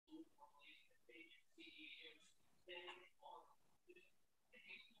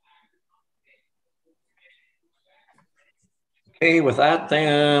Okay, with that,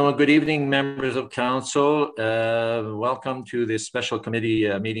 good evening, members of council. Welcome to this special committee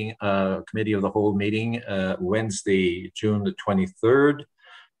meeting, committee of the whole meeting, Wednesday, June the 23rd.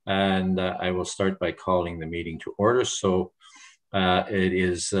 And I will start by calling the meeting to order. So it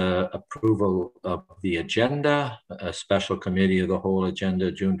is approval of the agenda, a special committee of the whole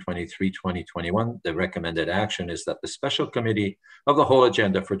agenda, June 23, 2021. The recommended action is that the special committee of the whole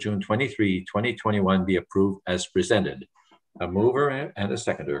agenda for June 23, 2021 be approved as presented. A mover and a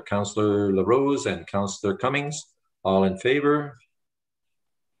seconder, Councillor LaRose and Councillor Cummings, all in favor?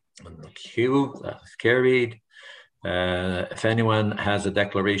 Thank you, that's carried. If anyone has a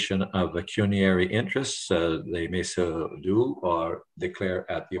declaration of pecuniary interests, they may so do or declare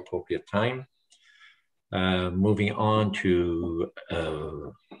at the appropriate time. Moving on to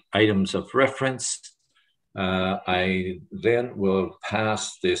items of reference. I then will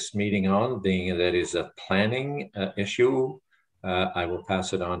pass this meeting on, being that is a planning issue. I will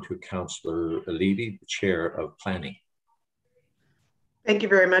pass it on to Councillor Levy, the Chair of Planning. Thank you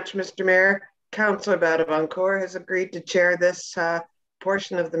very much, Mr. Mayor. Councillor Badavancourt has agreed to chair this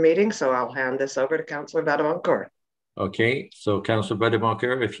portion of the meeting, so I'll hand this over to Councillor Badavancourt. Okay, so Councillor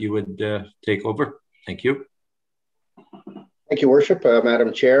Badavancourt, if you would take over. Thank you. Thank you, Worship,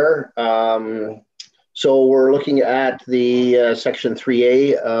 Madam Chair. So we're looking at the section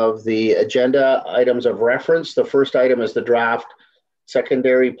 3A of the agenda, items of reference. The first item is the draft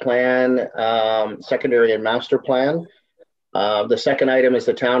secondary plan, secondary and master plan. The second item is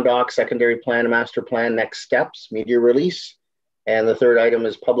the town dock secondary plan and master plan next steps, media release. And the third item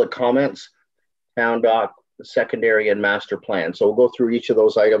is public comments, town dock secondary and master plan. So we'll go through each of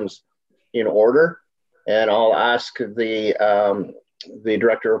those items in order. And I'll ask the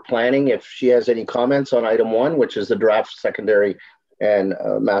Director of Planning if she has any comments on item 1, which is the draft secondary and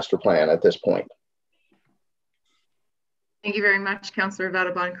master plan at this point. Thank you very much, Councillor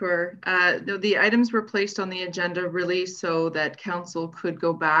Badavancourt. The items were placed on the agenda really so that council could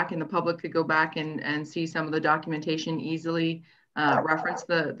go back and the public could go back and see some of the documentation easily, reference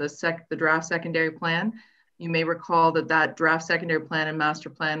the draft secondary plan. You may recall that draft secondary plan and master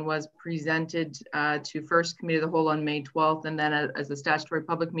plan was presented to first committee of the whole on May 12th and then as a statutory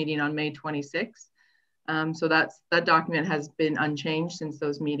public meeting on May 26th. So that document has been unchanged since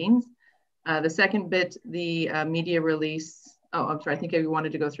those meetings. The second bit, the media release. Oh, I'm sorry. I think I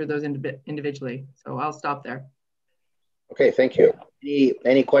wanted to go through those individually. So I'll stop there. Okay, thank you.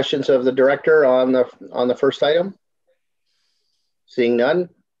 Any questions of the director on the first item? Seeing none,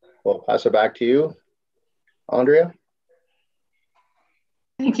 we'll pass it back to you, Andrea.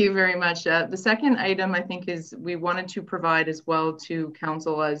 Thank you very much. The second item I think is we wanted to provide as well to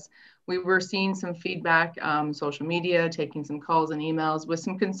council as we were seeing some feedback, social media, taking some calls and emails with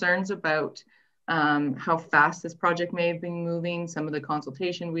some concerns about how fast this project may have been moving, some of the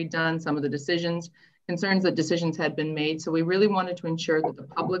consultation we'd done, some of the decisions, concerns that decisions had been made. So we really wanted to ensure that the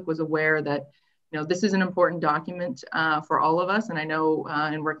public was aware that, you know, this is an important document for all of us. And I know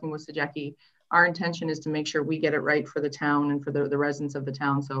in working with Sejeki, our intention is to make sure we get it right for the town and for the residents of the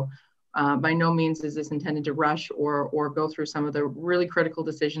town. So by no means is this intended to rush or go through some of the really critical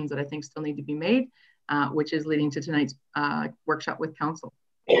decisions that I think still need to be made, which is leading to tonight's workshop with council.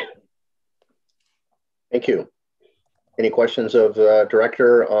 Thank you. Any questions of the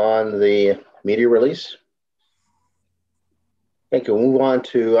director on the media release? Thank you. We'll move on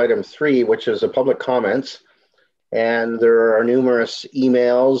to item 3, which is the public comments. And there are numerous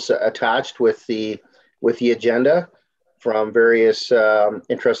emails attached with the agenda from various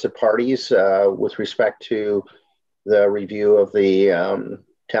interested parties with respect to the review of the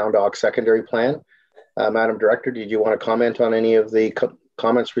town dock secondary plan. Madam Director, did you want to comment on any of the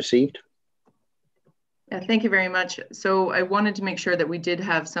comments received? Yeah, thank you very much. So I wanted to make sure that we did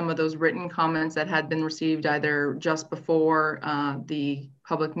have some of those written comments that had been received either just before the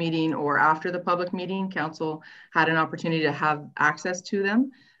public meeting or after the public meeting. Council had an opportunity to have access to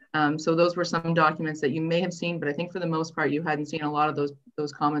them. So those were some documents that you may have seen, but I think for the most part, you hadn't seen a lot of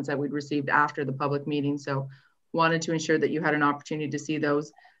those comments that we'd received after the public meeting. So wanted to ensure that you had an opportunity to see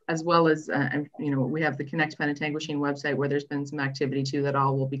those, as well as, you know, we have the Connect Penetanguishene website where there's been some activity too that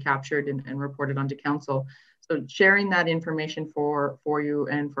all will be captured and reported onto council. So sharing that information for you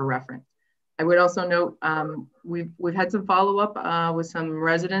and for reference. I would also note we've had some follow-up with some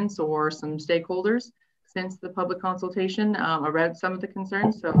residents or some stakeholders since the public consultation around some of the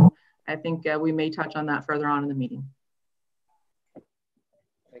concerns. So I think we may touch on that further on in the meeting.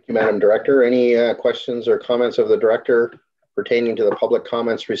 Thank you, Madam Director. Any questions or comments of the director pertaining to the public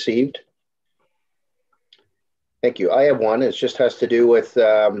comments received? Thank you. I have one. It just has to do with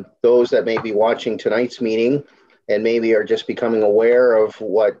those that may be watching tonight's meeting and maybe are just becoming aware of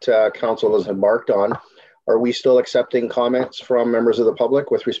what council has embarked on. Are we still accepting comments from members of the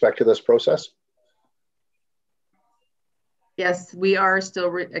public with respect to this process? Yes, we are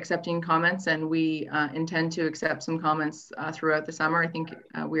still accepting comments, and we intend to accept some comments throughout the summer. I think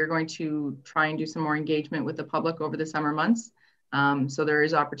we are going to try and do some more engagement with the public over the summer months. So there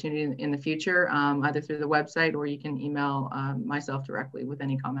is opportunity in the future, either through the website, or you can email myself directly with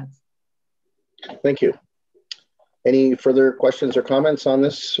any comments. Thank you. Any further questions or comments on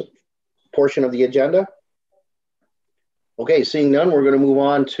this portion of the agenda? Okay, seeing none, we're going to move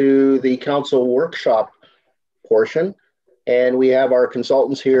on to the council workshop portion. And we have our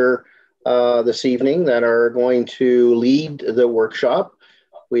consultants here this evening that are going to lead the workshop.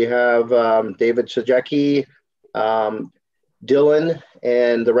 We have David Sajecki, Dylan,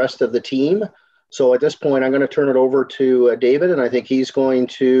 and the rest of the team. So at this point, I'm going to turn it over to David, and I think he's going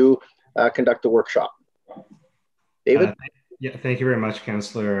to conduct the workshop. David? Yeah, thank you very much,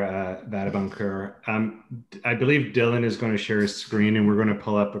 Councillor Vadebouncourt. I believe Dylan is going to share his screen, and we're going to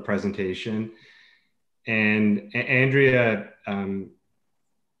pull up a presentation. And Andrea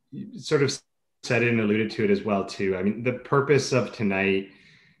sort of said it and alluded to it as well too. I mean, the purpose of tonight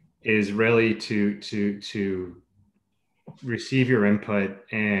is really to receive your input,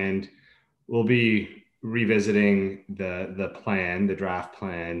 and we'll be revisiting the plan, the draft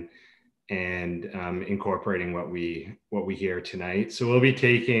plan, and incorporating what we hear tonight. So we'll be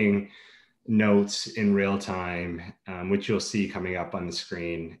taking notes in real time, which you'll see coming up on the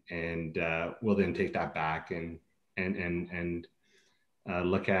screen, and we'll then take that back and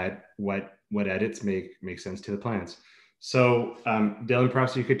look at what edits make sense to the plans. So Dylan,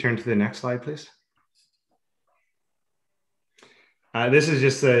 perhaps you could turn to the next slide, please. This is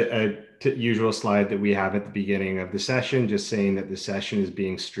just a usual slide that we have at the beginning of the session, just saying that the session is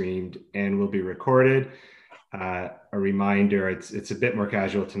being streamed and will be recorded. A reminder, it's a bit more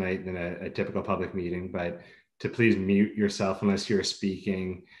casual tonight than a typical public meeting, but to please mute yourself unless you're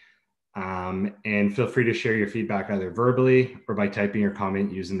speaking. And feel free to share your feedback either verbally or by typing your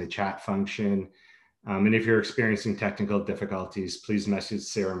comment using the chat function. And if you're experiencing technical difficulties, please message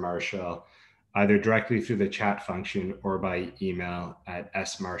Sarah Marshall either directly through the chat function or by email at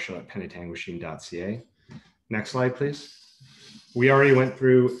smarshall@penetanguishene.ca. Next slide, please. We already went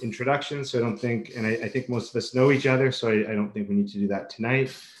through introductions, so I don't think, and I think most of us know each other, so I don't think we need to do that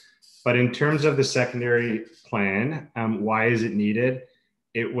tonight. But in terms of the secondary plan, why is it needed?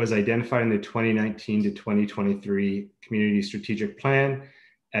 It was identified in the 2019 to 2023 Community Strategic Plan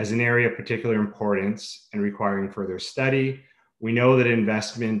as an area of particular importance and requiring further study. We know that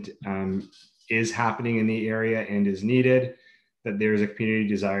investment is happening in the area and is needed, that there's a community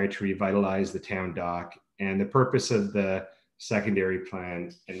desire to revitalize the town dock. And the purpose of the secondary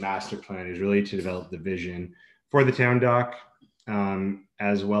plan and master plan is really to develop the vision for the town dock,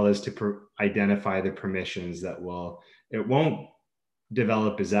 as well as to identify the permissions that it won't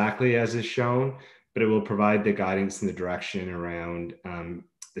develop exactly as is shown, but it will provide the guidance and the direction around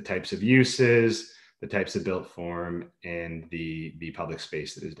the types of uses, the types of built form, and the public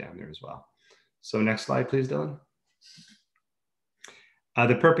space that is down there as well. So next slide, please, Dylan.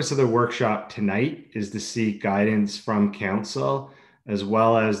 The purpose of the workshop tonight is to seek guidance from council, as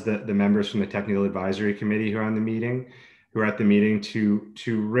well as the members from the Technical Advisory Committee who are at the meeting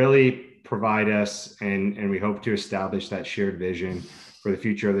to really provide us, and we hope to establish that shared vision for the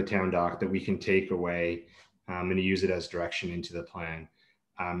future of the town dock that we can take away and use it as direction into the plan.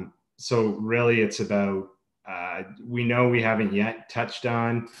 So really it's about, we know we haven't yet touched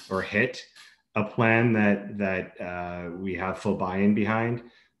on or hit a plan that we have full buy-in behind.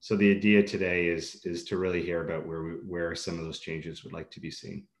 So the idea today is to really hear about where some of those changes would like to be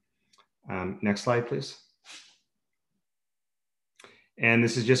seen. Next slide, please. And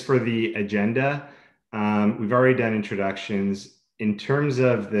this is just for the agenda. We've already done introductions. In terms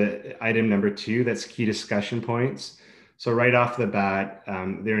of the item number 2, that's key discussion points. So right off the bat,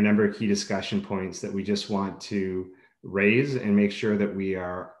 there are a number of key discussion points that we just want to raise and make sure that we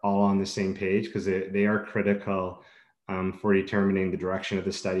are all on the same page, because they are critical for determining the direction of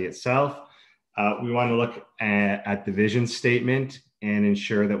the study itself. We want to look at the vision statement and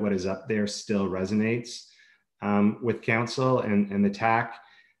ensure that what is up there still resonates with council and the TAC.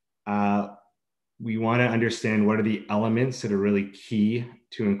 We want to understand what are the elements that are really key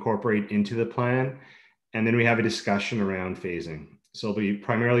to incorporate into the plan. And then we have a discussion around phasing. So we'll be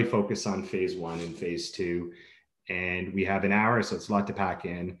primarily focused on phase 1 and phase 2. And we have an hour, so it's a lot to pack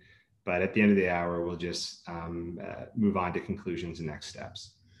in. But at the end of the hour, we'll just move on to conclusions and next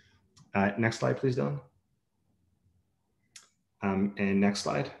steps. Next slide, please, Dylan. And next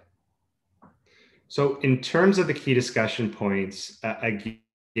slide. So in terms of the key discussion points,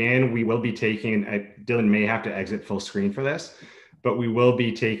 again, we will be taking, Dylan may have to exit full screen for this, but we will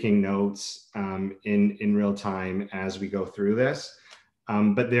be taking notes in real time as we go through this.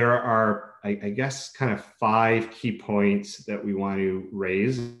 But there are, I guess, kind of 5 key points that we want to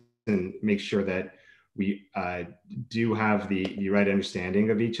raise and make sure that we do have the right understanding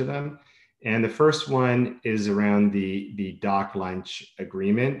of each of them. And the first one is around the dock lunch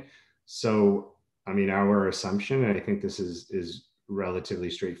agreement. So, I mean, our assumption, and I think this is relatively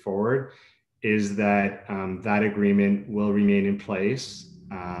straightforward, is that that agreement will remain in place.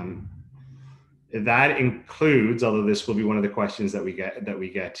 That includes, although this will be one of the questions that we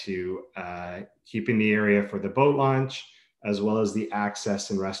get to, keeping the area for the boat launch, as well as the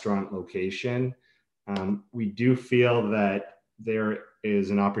access and restaurant location. We do feel that there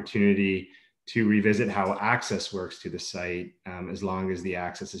is an opportunity to revisit how access works to the site, as long as the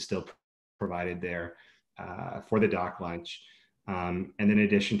access is still provided there for the dock lunch. And in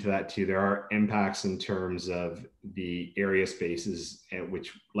addition to that too, there are impacts in terms of the area spaces,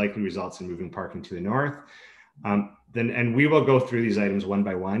 which likely results in moving parking to the north. And we will go through these items one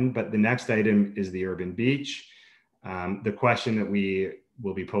by one, but the next item is the urban beach. The question that we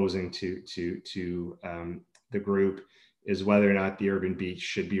will be posing to the group is whether or not the urban beach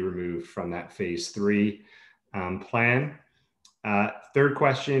should be removed from that phase 3 plan. Third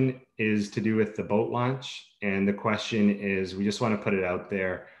question is to do with the boat launch. And the question is, we just want to put it out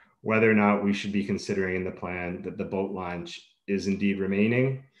there, whether or not we should be considering in the plan that the boat launch is indeed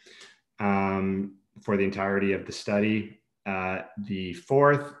remaining for the entirety of the study. The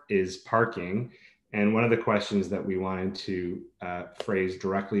fourth is parking. And one of the questions that we wanted to phrase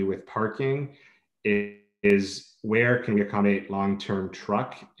directly with parking is where can we accommodate long-term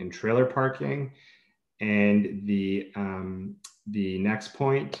truck and trailer parking? And the next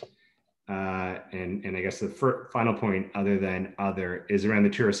point, and I guess the final point, other than other, is around the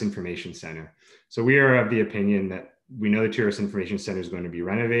Tourist Information Center. So we are of the opinion that we know the Tourist Information Center is going to be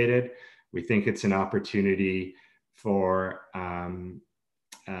renovated. We think it's an opportunity for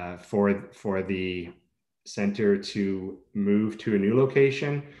the center to move to a new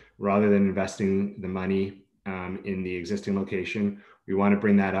location rather than investing the money in the existing location. We want to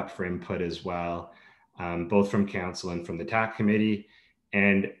bring that up for input as well, both from council and from the TAC committee.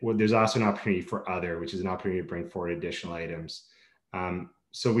 And there's also an opportunity for other, which is an opportunity to bring forward additional items.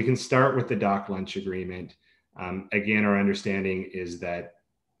 So we can start with the dock lunch agreement. Again, our understanding is that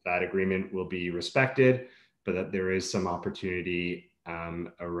that agreement will be respected, but that there is some opportunity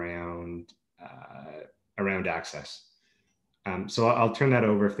around access. So I'll turn that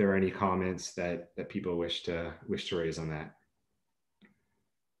over if there are any comments that people wish to raise on that.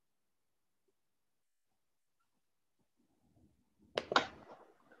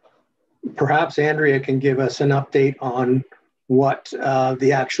 Perhaps Andrea can give us an update on what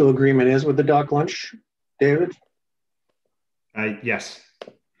the actual agreement is with the dock lunch, David? Yes.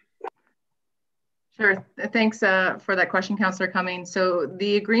 Sure. Thanks for that question, Councillor Cumming. So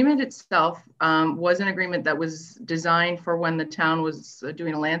the agreement itself was an agreement that was designed for when the town was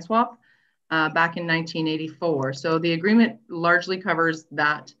doing a land swap back in 1984. So the agreement largely covers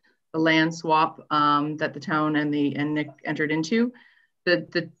the land swap that the town and Nick entered into.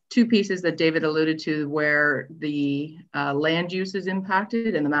 The two pieces that David alluded to where the land use is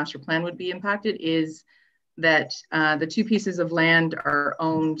impacted and the master plan would be impacted is that the two pieces of land are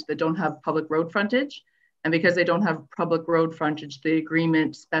owned that don't have public road frontage. And because they don't have public road frontage, the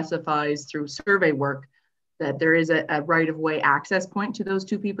agreement specifies through survey work that there is a right-of-way access point to those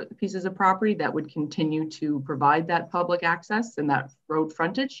two pieces of property that would continue to provide that public access and that road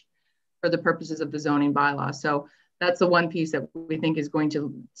frontage for the purposes of the zoning bylaw. So that's the one piece that we think is going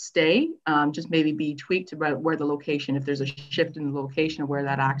to stay, just maybe be tweaked about where the location, if there's a shift in the location of where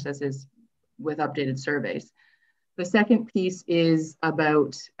that access is with updated surveys. The second piece is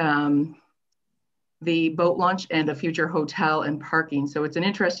about the boat launch and a future hotel and parking. So it's an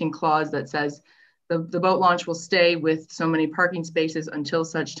interesting clause that says the boat launch will stay with so many parking spaces until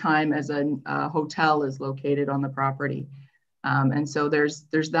such time as a hotel is located on the property. And so there's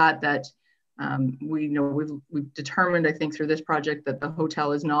that we've determined, I think, through this project that the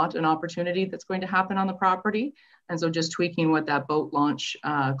hotel is not an opportunity that's going to happen on the property. And so just tweaking what that boat launch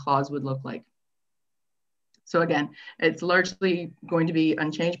clause would look like. So again, it's largely going to be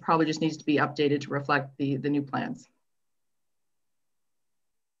unchanged, probably just needs to be updated to reflect the new plans.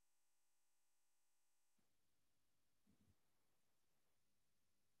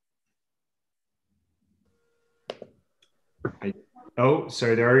 Oh,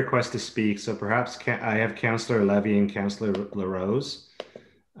 sorry, there are requests to speak. So perhaps I have Councillor Levy and Councillor LaRose.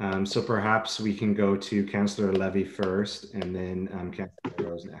 So perhaps we can go to Councillor Levy first and then Councillor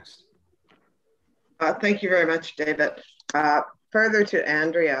LaRose next. Thank you very much, David. Further to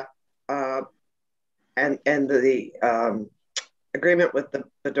Andrea and the agreement with the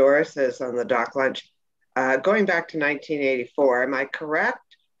Bedorises on the dock lunch, going back to 1984, am I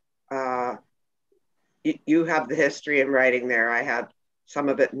correct? You have the history in writing there. I have some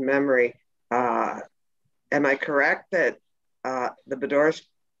of it in memory. Am I correct that the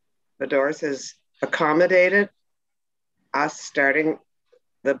Bedorises accommodated us starting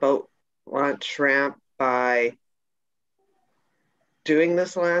the boat launch ramp by doing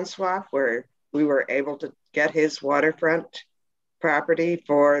this land swap where we were able to get his waterfront property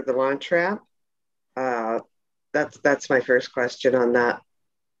for the launch ramp? That's my first question on that.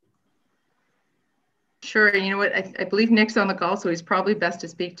 Sure. You know what? I believe Nick's on the call, so he's probably best to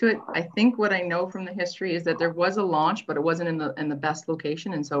speak to it. I think what I know from the history is that there was a launch, but it wasn't in the best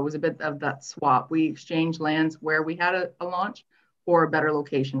location, and so it was a bit of that swap. We exchanged lands where we had a launch for a better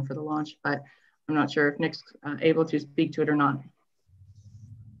location for the launch, but I'm not sure if Nick's able to speak to it or not.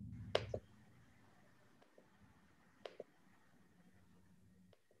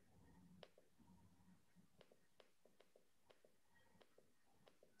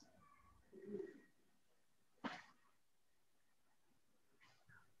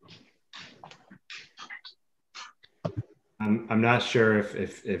 I'm not sure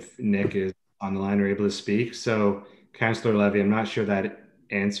if Nick is on the line or able to speak. So Councillor Levy, I'm not sure that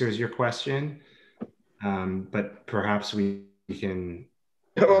answers your question, but perhaps we can.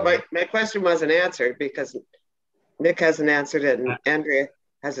 Well, my question wasn't answered because Nick hasn't answered it and Andrea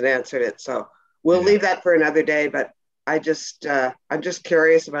hasn't answered it. So we'll leave that for another day, but I'm just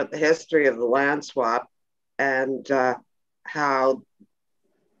curious about the history of the land swap and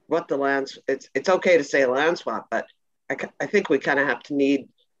what the land, it's okay to say land swap, but I think we kind of have to need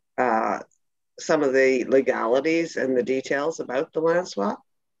some of the legalities and the details about the land swap.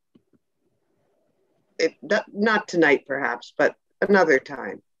 Not tonight, perhaps, but another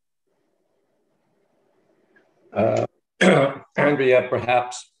time. Andrea,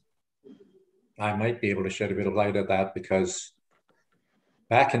 perhaps I might be able to shed a bit of light at that because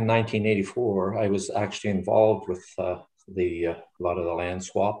back in 1984, I was actually involved with a lot of the land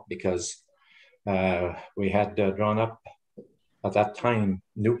swap because we had drawn up at that time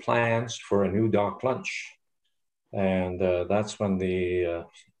new plans for a new dock lunch, and that's when the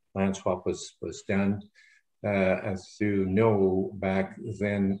land swap was done. As you know, back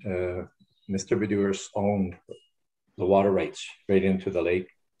then, Mr. Bedouris owned the water rights right into the lake,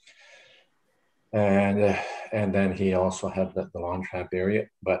 and then he also had the launch ramp area,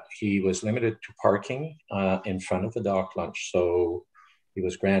 but he was limited to parking in front of the dock lunch. So he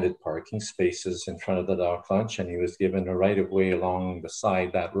was granted parking spaces in front of the dock lunch, and he was given a right of way along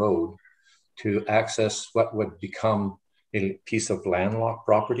beside that road to access what would become a piece of landlocked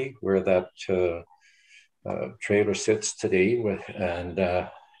property where that trailer sits today. And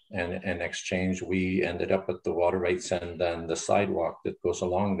in exchange, we ended up at the water rights, and then the sidewalk that goes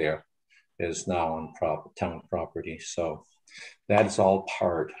along there is now on town property. So that is all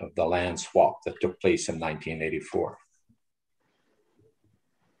part of the land swap that took place in 1984.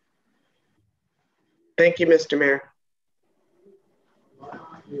 Thank you, Mr. Mayor.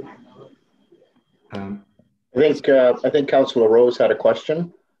 I think Councillor Rose had a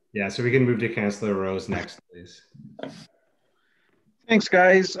question. Yeah, so we can move to Councillor Rose next, please. Thanks,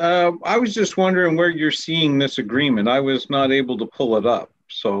 guys. I was just wondering where you're seeing this agreement. I was not able to pull it up.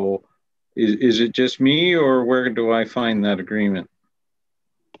 So is it just me, or where do I find that agreement?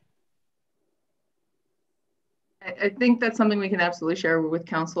 I think that's something we can absolutely share with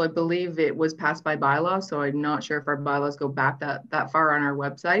council. I believe it was passed by bylaw, so I'm not sure if our bylaws go back that far on our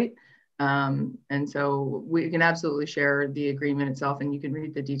website. And so we can absolutely share the agreement itself, and you can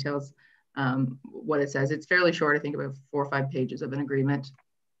read the details, what it says. It's fairly short, I think about 4 or 5 pages of an agreement.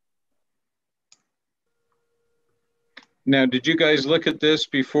 Now, did you guys look at this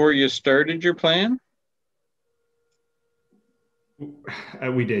before you started your plan?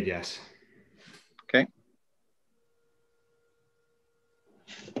 We did, yes. Okay.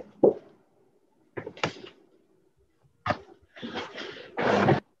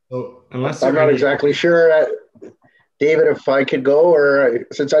 So unless I'm not exactly sure, David, if I could go, or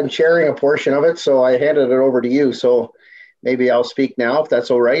since I'm chairing a portion of it, so I handed it over to you. So maybe I'll speak now if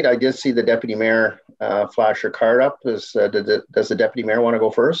that's all right. I did see the deputy mayor flash her card up. Does the deputy mayor want to go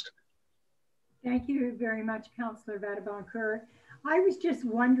first? Thank you very much, Councillor Vatabancourt. I was just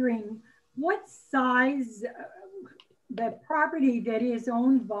wondering what size the property that is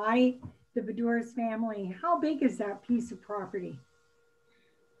owned by the Baddours family, how big is that piece of property?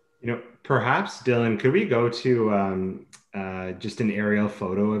 Perhaps, Dylan, could we go to just an aerial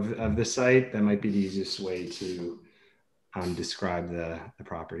photo of the site? That might be the easiest way to describe the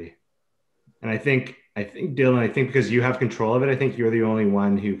property. And I think, Dylan, because you have control of it, I think you're the only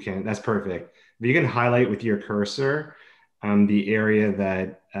one who can. That's perfect. If you can highlight with your cursor the area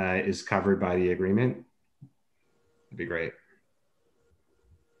that is covered by the agreement, that'd be great.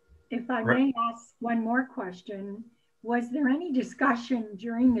 If I may ask one more question, was there any discussion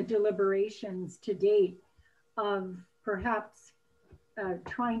during the deliberations to date of perhaps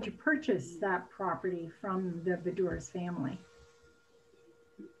trying to purchase that property from the Baddours family?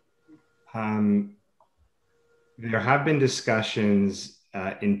 There have been discussions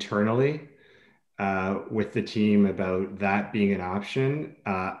internally with the team about that being an option.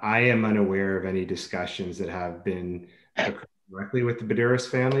 I am unaware of any discussions that have been directly with the Baddours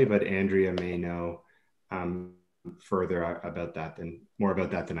family, but Andrea may know further about that more about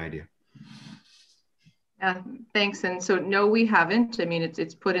that than I do. Yeah, thanks. And so, no, we haven't. I mean,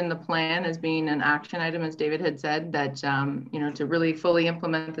 it's put in the plan as being an action item, as David had said, that, to really fully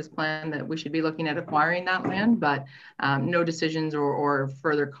implement this plan, that we should be looking at acquiring that land, but no decisions or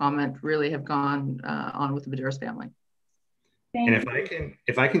further comment really have gone on with the Baddours family. And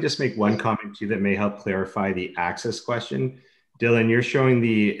if I can just make one comment too that may help clarify the access question. Dylan, you're showing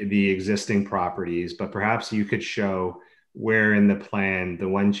the existing properties, but perhaps you could show where in the plan the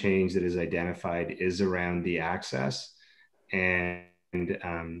one change that is identified is around the access, and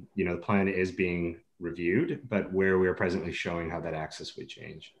the plan is being reviewed, but where we're presently showing how that access would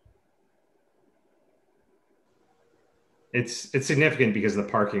change. It's significant because the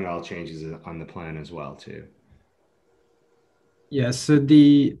parking all changes on the plan as well too. Yeah, so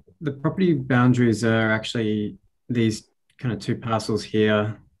the property boundaries are actually these kind of two parcels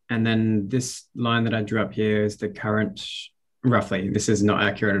here. And then this line that I drew up here is the current, roughly, this is not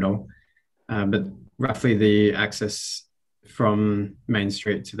accurate at all, but roughly the access from Main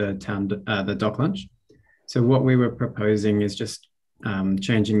Street to the town, the dock launch. So what we were proposing is just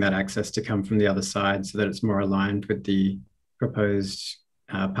changing that access to come from the other side so that it's more aligned with the proposed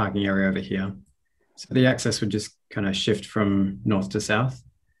parking area over here. So the access would just kind of shift from north to south,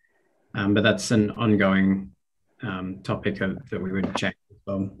 but that's an ongoing topic that we would change as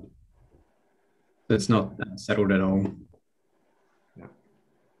well. So it's not settled at all.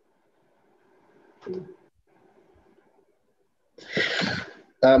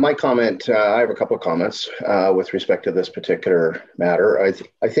 My comment, I have a couple of comments with respect to this particular matter.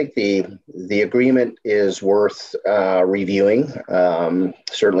 I think the agreement is worth reviewing,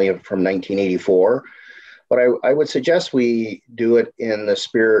 certainly from 1984, but I would suggest we do it in the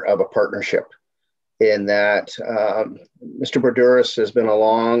spirit of a partnership, in that Mr. Baddours has been a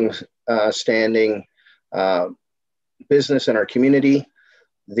long-standing business in our community.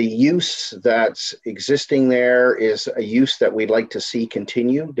 The use that's existing there is a use that we'd like to see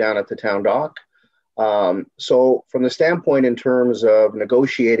continue down at the town dock. So from the standpoint in terms of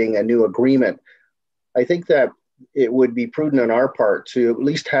negotiating a new agreement, I think that it would be prudent on our part to at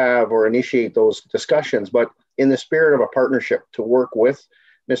least have or initiate those discussions, but in the spirit of a partnership to work with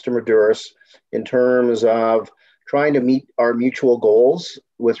Mr. Baddours in terms of trying to meet our mutual goals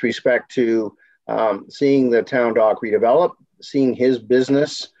with respect to seeing the town dock redevelop, seeing his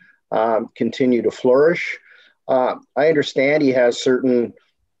business continue to flourish. I understand he has certain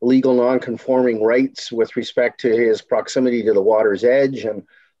legal non-conforming rights with respect to his proximity to the water's edge and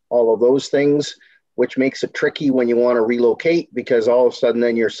all of those things, which makes it tricky when you want to relocate, because all of a sudden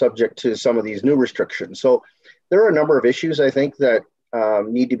then you're subject to some of these new restrictions. So there are a number of issues I think that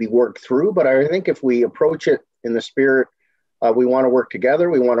need to be worked through, but I think if we approach it in the spirit we want to work together,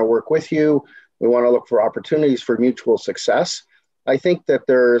 we want to work with you, we want to look for opportunities for mutual success, I think that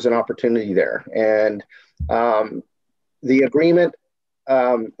there's an opportunity there. And the agreement,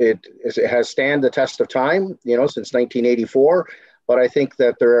 it has stand the test of time, since 1984. But I think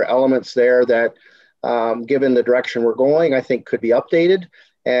that there are elements there that, given the direction we're going, I think could be updated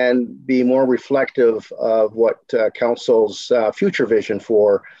and be more reflective of what Council's future vision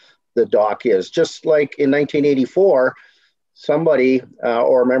for the dock is. Just like in 1984, somebody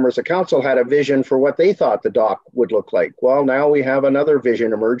or members of council had a vision for what they thought the dock would look like. Well, now we have another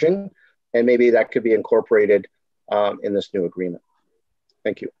vision emerging, and maybe that could be incorporated in this new agreement.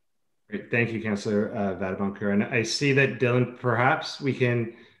 Thank you. Great. Thank you, Councillor Vadebonkar. And I see that, Dylan, perhaps we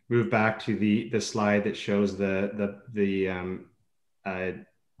can move back to the slide that shows the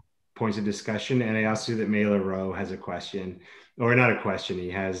points of discussion. And I also see that Mailer Rowe has a question, or not a question,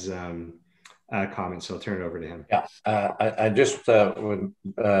 he has comments. So I'll turn it over to him. Yeah, I just would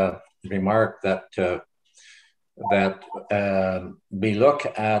remark that we look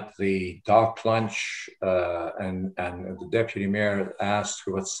at the dock lunch and the deputy mayor asked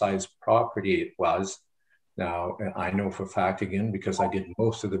what size property it was. Now, I know for a fact, again, because I did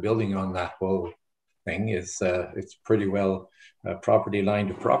most of the building on that whole thing, is it's pretty well property line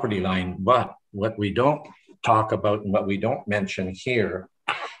to property line. But what we don't talk about and what we don't mention here,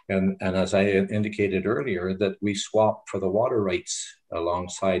 and as I indicated earlier, that we swap for the water rights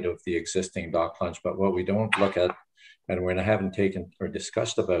alongside of the existing dock lunch. But what we don't look at, and we haven't taken or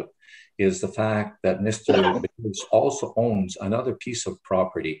discussed about, is the fact that Mr. Bruce also owns another piece of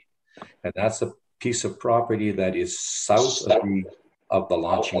property, and that's a piece of property that is south of the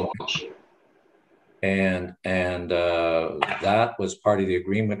launching. And that was part of the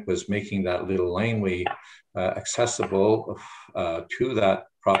agreement, was making that little laneway accessible to that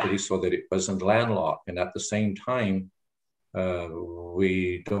property so that it wasn't landlocked. And at the same time,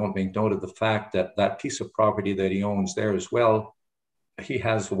 we don't make note of the fact that that piece of property that he owns there as well, he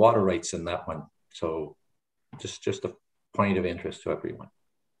has water rights in that one. So just a point of interest to everyone.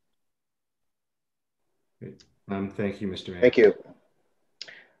 Thank you, Mr. Mayor. Thank you.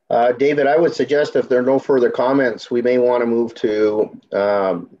 David, I would suggest if there are no further comments, we may want to move to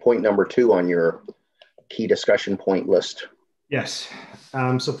point number 2 on your key discussion point list. Yes.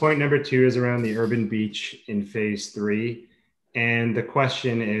 So point number 2 is around the urban beach in phase 3. And the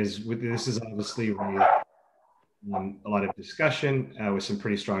question is, this is obviously a lot of discussion with some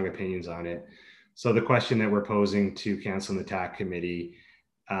pretty strong opinions on it. So the question that we're posing to Council and the TAC Committee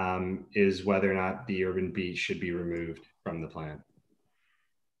is whether or not the urban beach should be removed from the plan.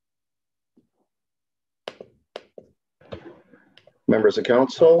 Members of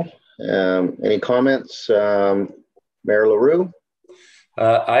council, any comments? Mayor LaRue?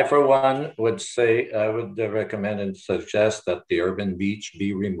 I, for one, would say I would recommend and suggest that the urban beach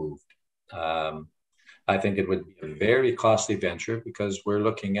be removed. I think it would be a very costly venture because we're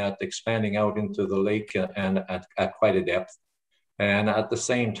looking at expanding out into the lake and at quite a depth, and at the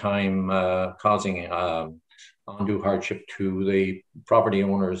same time causing undue hardship to the property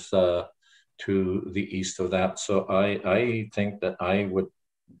owners to the east of that. So I think that I would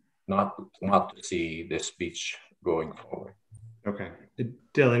not want to see this beach going forward. Okay.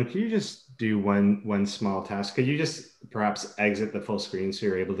 Dylan, can you just do one small task? Could you just perhaps exit the full screen so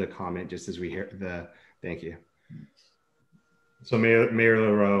you're able to comment just as we hear the, thank you. So Mayor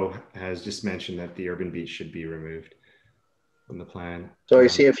LaRue has just mentioned that the urban beach should be removed from the plan. So I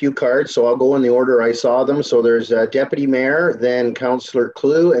see a few cards, so I'll go in the order I saw them. So there's Deputy Mayor, then Councillor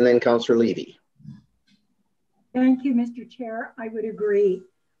Klugh, and then Councillor Levy. Thank you, Mr. Chair. I would agree.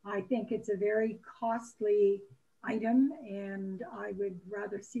 I think it's a very costly item, and I would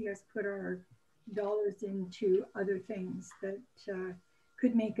rather see us put our dollars into other things that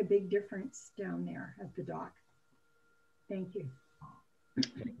could make a big difference down there at the dock. Thank you.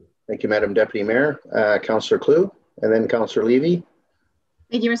 Thank you, Madam Deputy Mayor. Councillor Klugh, and then Councillor Levy.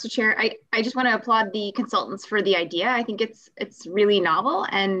 Thank you, Mr. Chair. I just want to applaud the consultants for the idea. I think it's really novel,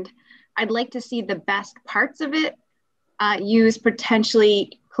 and I'd like to see the best parts of it used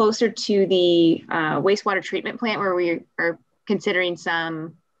potentially closer to the wastewater treatment plant, where we are considering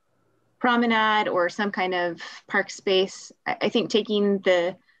some promenade or some kind of park space. I think taking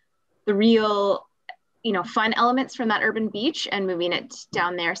the real, fun elements from that urban beach and moving it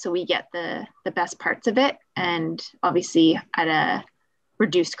down there so we get the best parts of it, and obviously at a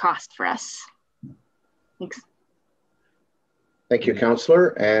reduced cost for us. Thanks. Thank you, Councillor.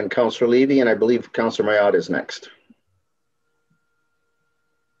 And Councillor Levy, and I believe Councillor Mayotte is next.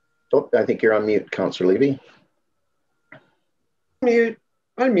 Oh, I think you're on mute, Councillor Levy.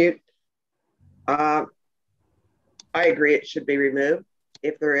 Unmute. I agree it should be removed.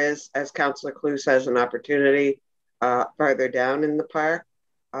 If there is, as Councillor Klugh says, an opportunity farther down in the park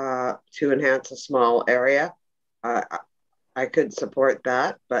to enhance a small area, I could support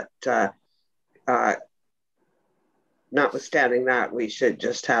that, but notwithstanding that, we should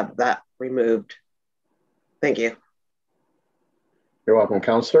just have that removed. Thank you. You're welcome,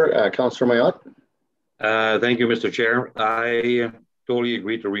 Councillor. Councillor Mayotte. Thank you, Mr. Chair. I totally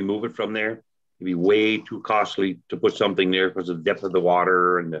agree to remove it from there. It'd be way too costly to put something there because of the depth of the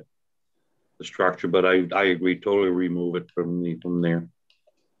water and the structure, but I agree, totally remove it from there.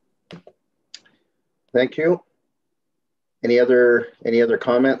 Thank you. Any other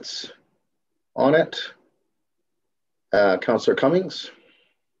comments on it? Councillor Cummings.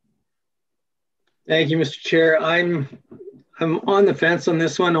 Thank you, Mr. Chair. I'm on the fence on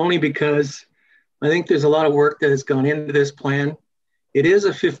this one only because I think there's a lot of work that has gone into this plan, It is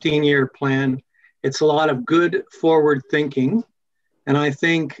a 15-year plan. It's a lot of good forward thinking. And I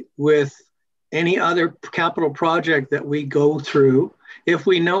think with any other capital project that we go through, if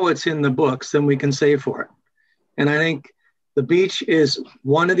we know it's in the books, then we can save for it. And I think the beach is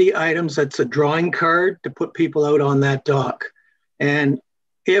one of the items that's a drawing card to put people out on that dock. And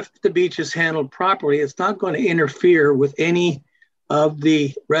if the beach is handled properly, it's not going to interfere with any of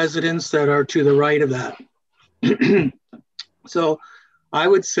the residents that are to the right of that. So I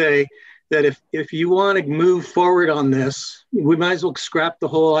would say that if you want to move forward on this, we might as well scrap the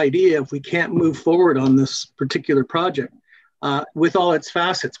whole idea if we can't move forward on this particular project with all its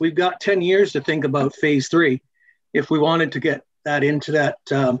facets. We've got 10 years to think about phase 3 if we wanted to get that into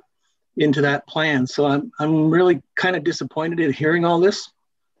that plan. So I'm really kind of disappointed in hearing all this.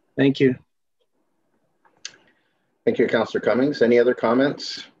 Thank you. Thank you, Councillor Cummings. Any other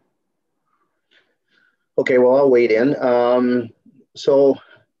comments? Okay, well, I'll wait in.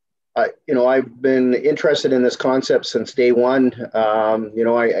 I've been interested in this concept since day one.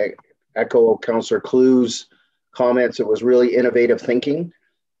 I echo Councillor Clue's comments. It was really innovative thinking.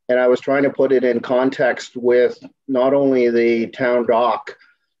 And I was trying to put it in context with not only the town dock,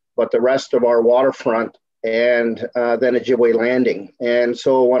 but the rest of our waterfront and then Ojibway Landing. And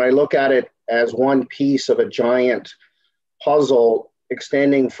so when I look at it as one piece of a giant puzzle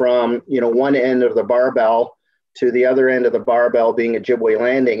extending from, one end of the barbell to the other end of the barbell being Ojibway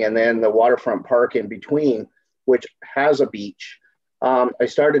Landing, and then the waterfront park in between, which has a beach. I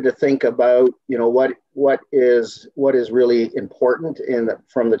started to think about, what is really important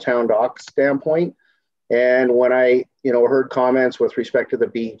from the town dock standpoint. And when I, heard comments with respect to the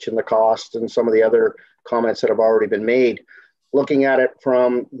beach and the cost and some of the other comments that have already been made, looking at it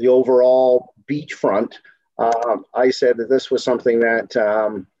from the overall beachfront, I said that this was something that,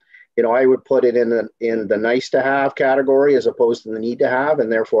 I would put it in the nice to have category as opposed to the need to have,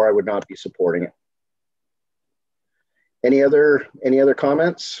 and therefore I would not be supporting it. Any other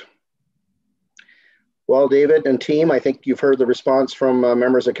comments? Well, David and team, I think you've heard the response from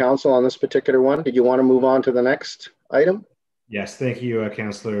members of council on this particular one. Did you want to move on to the next item? Yes, thank you,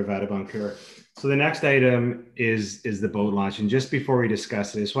 Councillor Vadaboncourt. So the next item is the boat launch. And just before we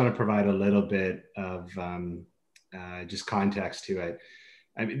discuss it, I just want to provide a little bit of just context to it.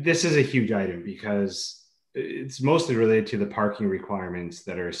 I mean, this is a huge item because it's mostly related to the parking requirements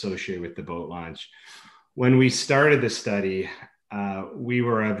that are associated with the boat launch. When we started the study, we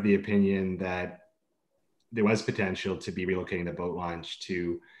were of the opinion that there was potential to be relocating the boat launch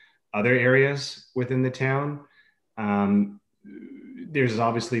to other areas within the town. There's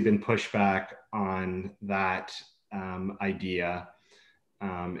obviously been pushback on that idea.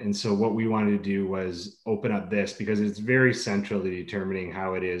 And so what we wanted to do was open up this because it's very central to determining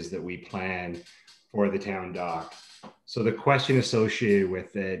how it is that we plan for the town dock. So the question associated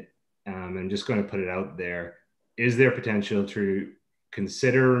with it, I'm just going to put it out there, is there potential to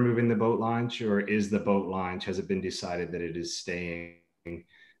consider removing the boat launch, or is the boat launch, has it been decided that it is staying in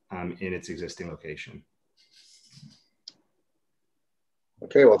its existing location?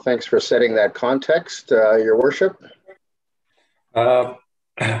 Okay, well, thanks for setting that context, Your Worship. I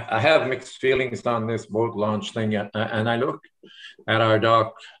have mixed feelings on this boat launch thing, and I look at our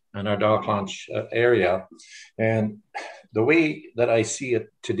dock and our dock launch area, and the way that I see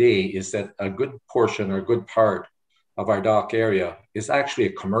it today is that a good portion or a good part of our dock area is actually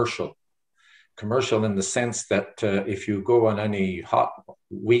a commercial in the sense that if you go on any hot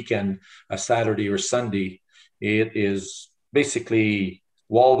weekend, a Saturday or Sunday, it is basically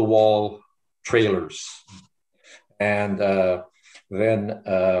wall-to-wall trailers. And then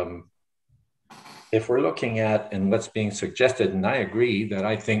if we're looking at and what's being suggested, and I agree that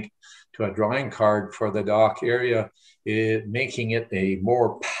I think to a drawing card for the dock area, making it a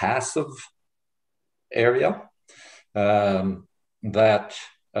more passive area, that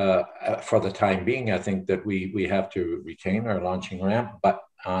for the time being, I think that we have to retain our launching ramp. But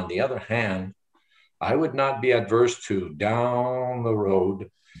on the other hand, I would not be adverse to down the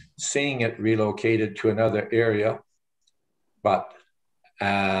road seeing it relocated to another area, but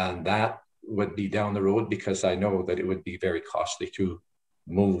that would be down the road because I know that it would be very costly to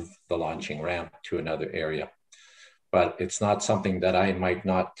move the launching ramp to another area. But it's not something that I might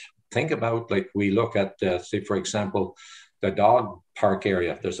not think about. Like we look at, say, for example, the dog park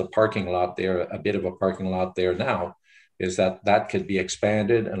area. There's a parking lot there, a bit of a parking lot there now, is that could be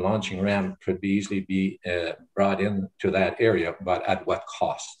expanded and launching ramp could be easily be brought into that area, but at what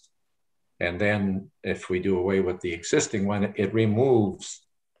cost? And then if we do away with the existing one, it removes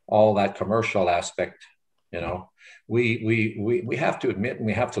all that commercial aspect You know, we have to admit, and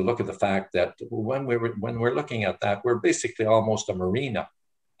we have to look at the fact that when we're looking at that, we're basically almost a marina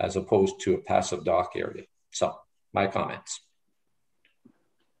as opposed to a passive dock area. So my comments.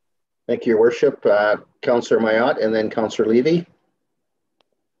 Thank you, Your Worship. Councillor Mayotte and then Councillor Levy.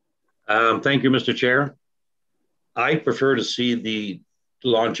 Thank you, Mr. Chair. I prefer to see the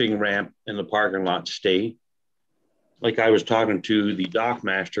launching ramp in the parking lot stay. Like I was talking to the dock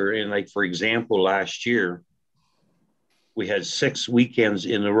master, and like, for example, last year, we had 6 weekends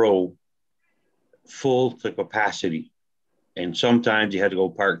in a row full to capacity. And sometimes you had to go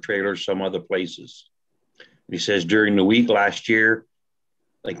park trailers some other places. And he says during the week last year,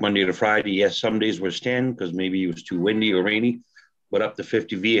 like Monday to Friday, yes, some days was 10 because maybe it was too windy or rainy, but up to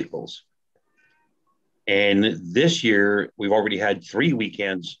 50 vehicles. And this year, we've already had 3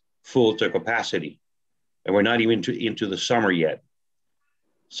 weekends full to capacity. And we're not even into the summer yet.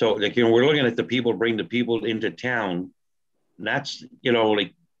 So, like, you know, we're looking at the people, bring the people into town. And that's, you know,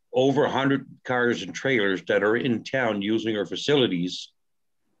 like over 100 cars and trailers that are in town using our facilities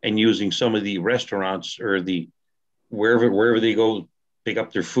and using some of the restaurants or the wherever they go pick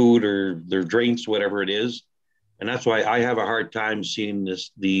up their food or their drinks, whatever it is. And that's why I have a hard time seeing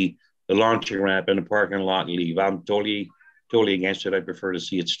the launching ramp and the parking lot leave. I'm totally against it. I prefer to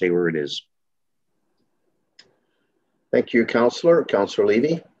see it stay where it is. Thank you, Councillor. Councillor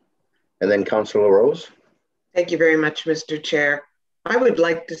Levy, and then Councillor Rose. Thank you very much, Mr. Chair. I would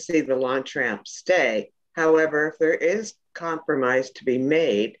like to see the launch ramp stay. However, if there is compromise to be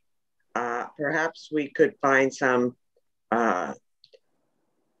made, perhaps we could find some,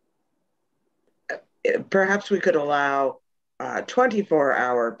 perhaps we could allow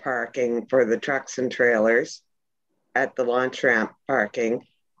 24-hour parking for the trucks and trailers at the launch ramp parking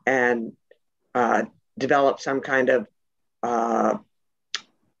and develop some kind of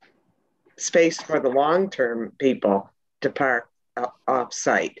space for the long-term people to park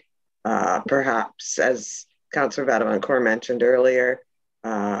off-site. Perhaps, as Councillor Vadevancourt mentioned earlier,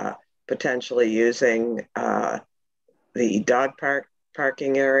 potentially using the dog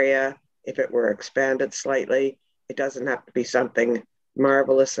parking area if it were expanded slightly. It doesn't have to be something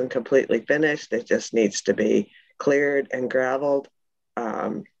marvelous and completely finished. It just needs to be cleared and graveled.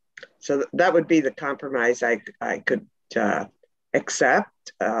 So that would be the compromise I could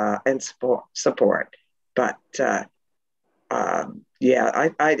accept and support. But yeah,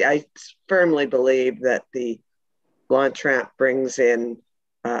 I firmly believe that the launch ramp brings in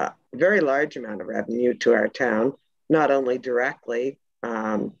a very large amount of revenue to our town, not only directly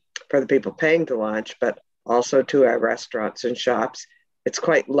for the people paying to launch, but also to our restaurants and shops. It's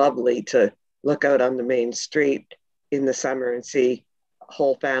quite lovely to look out on the main street in the summer and see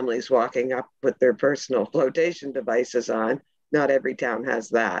whole families walking up with their personal flotation devices on. Not every town has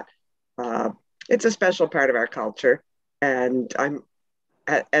that. It's a special part of our culture. And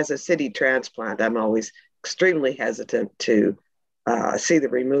as a city transplant, I'm always extremely hesitant to see the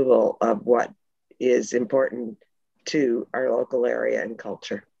removal of what is important to our local area and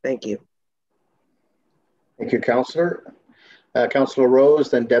culture. Thank you. Thank you, Councillor. Councillor Rose,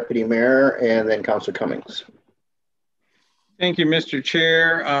 then Deputy Mayor, and then Councillor Cummings. Thank you, Mr.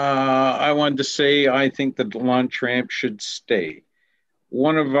 Chair. I wanted to say I think that the launch ramp should stay.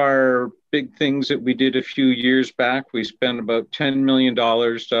 One of our big things that we did a few years back, we spent about $10 million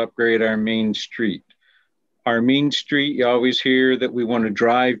to upgrade our main street. Our main street, you always hear that we want to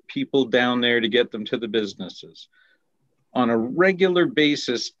drive people down there to get them to the businesses. On a regular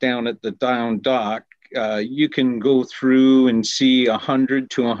basis down at the down dock, you can go through and see 100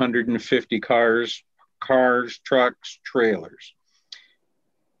 to 150 cars, trucks, trailers.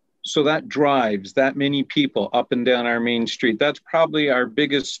 So that drives that many people up and down our main street. That's probably our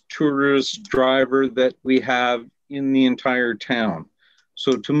biggest tourist driver that we have in the entire town.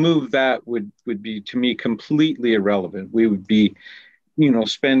 So to move that would be, to me, completely irrelevant. We would be, you know,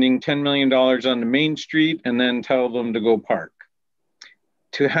 spending $10 million on the main street and then tell them to go park.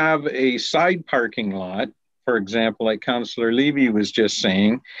 To have a side parking lot, for example, like Councillor Levy was just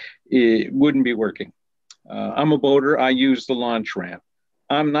saying, it wouldn't be working. I'm a boater, I use the launch ramp.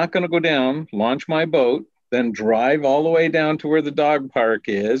 I'm not going to go down, launch my boat, then drive all the way down to where the dog park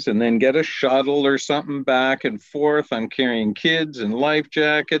is, and then get a shuttle or something back and forth. I'm carrying kids and life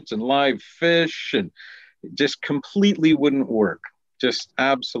jackets and live fish, and it just completely wouldn't work. Just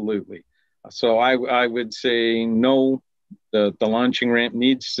absolutely. So I would say no, the launching ramp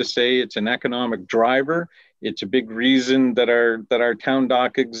needs to stay. It's an economic driver. It's a big reason that our town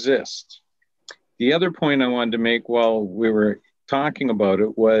dock exists. The other point I wanted to make while we were talking about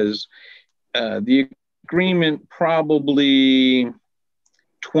it was the agreement probably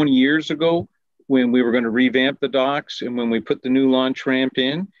 20 years ago when we were going to revamp the docks and when we put the new launch ramp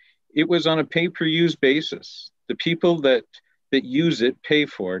in, it was on a pay-per-use basis. The people that use it pay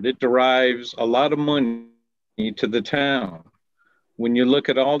for it. It derives a lot of money to the town. When you look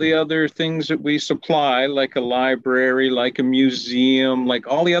at all the other things that we supply, like a library, like a museum, like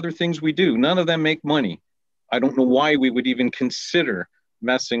all the other things we do, none of them make money. I don't know why we would even consider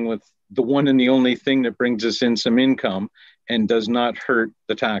messing with the one and the only thing that brings us in some income and does not hurt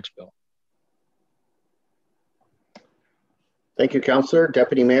the tax bill. Thank you, Councillor.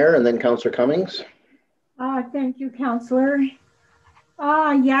 Deputy Mayor, and then Councillor Cummings. Thank you, Councillor.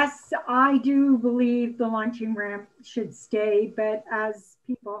 Yes, I do believe the launching ramp should stay, but as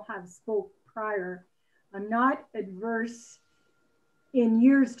people have spoke prior, I'm not adverse in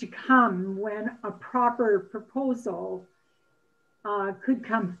years to come when a proper proposal could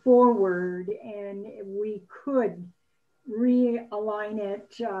come forward and we could realign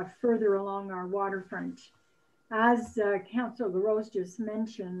it further along our waterfront. As Councillor LaRose just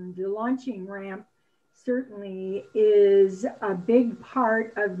mentioned, the launching ramp certainly is a big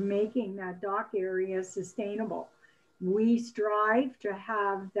part of making that dock area sustainable. We strive to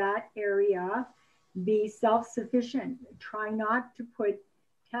have that area be self-sufficient. Try not to put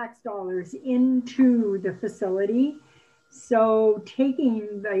tax dollars into the facility. So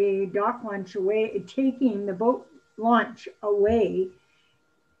taking the dock launch away, taking the boat launch away,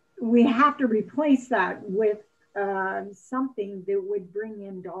 we have to replace that with something that would bring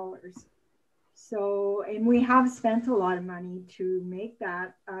in dollars. So, and we have spent a lot of money to make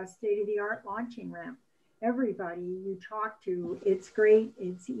that state-of-the-art launching ramp. Everybody you talk to, it's great,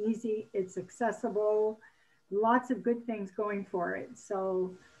 it's easy, it's accessible, lots of good things going for it.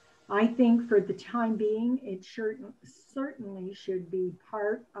 So I think for the time being, it certainly should be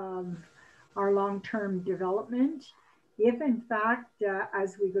part of our long-term development. If in fact,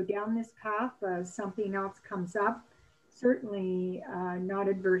 as we go down this path, something else comes up, certainly not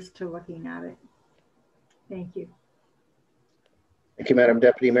adverse to looking at it. Thank you. Thank you, Madam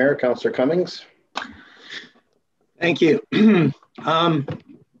Deputy Mayor. Councillor Cummings. Thank you. I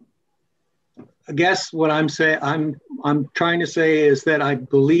guess what I'm trying to say is that I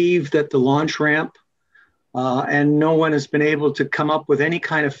believe that the launch ramp, and no one has been able to come up with any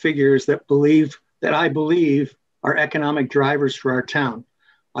kind of figures that I believe are economic drivers for our town.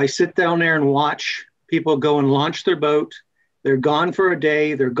 I sit down there and watch people go and launch their boat. They're gone for a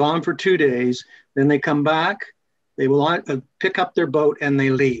day, they're gone for 2 days, then they come back, they will pick up their boat and they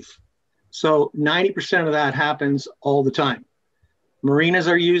leave. So 90% of that happens all the time. Marinas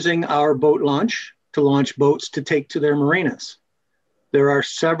are using our boat launch to launch boats to take to their marinas. There are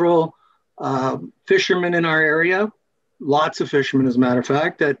several fishermen in our area, lots of fishermen as a matter of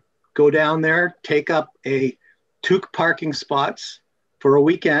fact, that go down there, take up 2 parking spots for a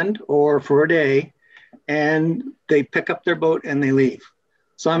weekend or for a day, and they pick up their boat and they leave.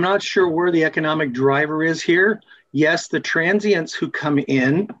 So I'm not sure where the economic driver is here. Yes, the transients who come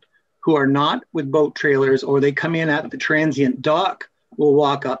in, who are not with boat trailers, or they come in at the transient dock, will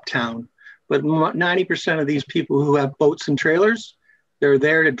walk uptown. But 90% of these people who have boats and trailers, they're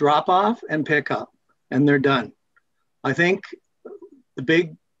there to drop off and pick up, and they're done. I think the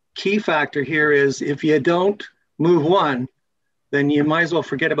big key factor here is if you don't move one, then you might as well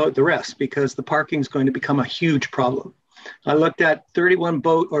forget about the rest, because the parking is going to become a huge problem. I looked at 31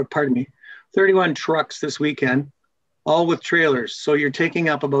 trucks this weekend, all with trailers. So you're taking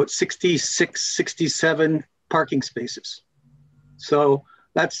up about 66, 67 parking spaces. So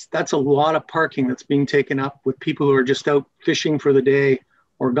that's a lot of parking that's being taken up with people who are just out fishing for the day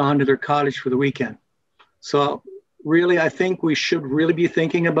or gone to their cottage for the weekend. So really, I think we should really be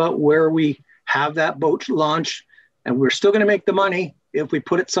thinking about where we have that boat launch, and we're still going to make the money if we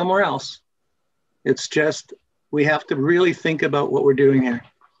put it somewhere else. It's just, we have to really think about what we're doing here.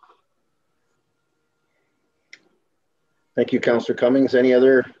 Thank you, Councillor Cummings. Any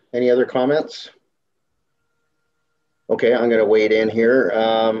other comments? Okay, I'm going to wade in here.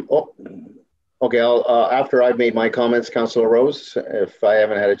 Okay. After I've made my comments, Councillor Rose, if I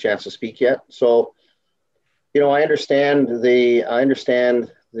haven't had a chance to speak yet. So, I understand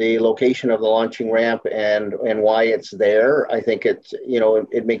the location of the launching ramp and why it's there. I think it's,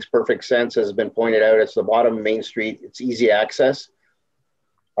 it makes perfect sense. As has been pointed out, it's the bottom of Main Street. It's easy access.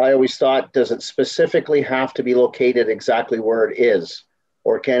 I always thought, does it specifically have to be located exactly where it is,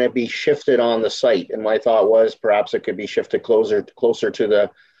 or can it be shifted on the site? And my thought was perhaps it could be shifted closer to the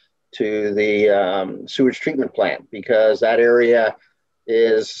sewage treatment plant, because that area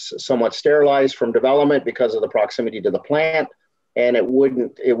is somewhat sterilized from development because of the proximity to the plant. And it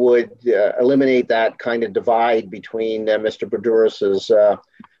would eliminate that kind of divide between Mr. Badouris's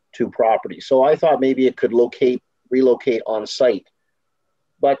two properties. So I thought maybe it could relocate on site.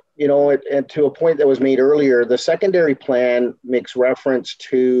 But, you know, and to a point that was made earlier, the secondary plan makes reference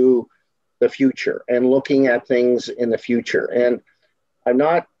to the future and looking at things in the future. And I'm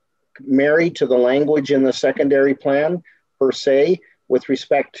not married to the language in the secondary plan per se with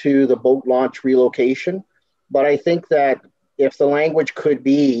respect to the boat launch relocation. But I think that if the language could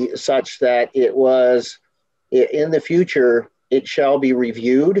be such that it was in the future, it shall be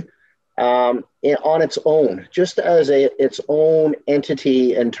reviewed on its own, just as its own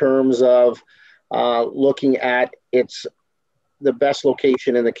entity in terms of looking at the best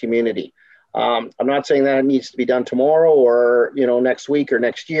location in the community. I'm not saying that it needs to be done tomorrow or, you know, next week or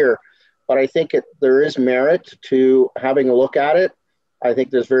next year, but I think there is merit to having a look at it. I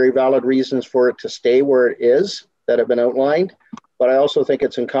think there's very valid reasons for it to stay where it is that have been outlined, but I also think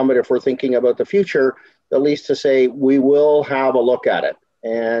it's incumbent, if we're thinking about the future, at least to say we will have a look at it.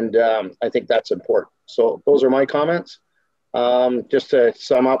 And I think that's important. So those are my comments. Just to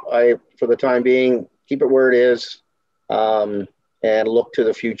sum up, for the time being, keep it where it is and look to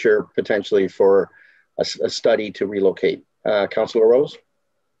the future potentially for a study to relocate. Councillor Rose?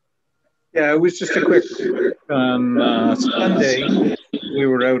 Yeah, it was just a quick, on Sunday, we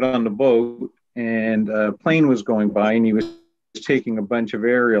were out on the boat and a plane was going by and he was taking a bunch of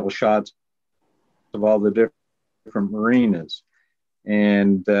aerial shots of all the different marinas.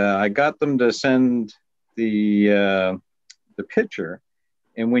 And I got them to send the picture.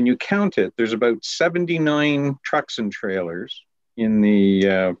 And when you count it, there's about 79 trucks and trailers in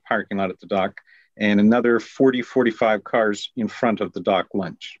the parking lot at the dock and another 45 cars in front of the dock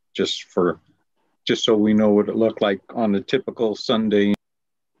lunch, just so we know what it looked like on a typical Sunday.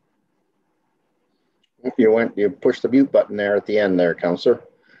 You pushed the mute button there at the end there, Councillor.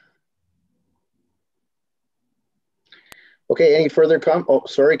 Okay, any further oh,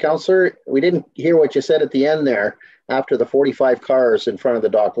 sorry, Councillor. We didn't hear what you said at the end there after the 45 cars in front of the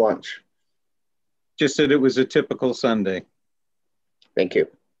dock lunch. Just said it was a typical Sunday. Thank you.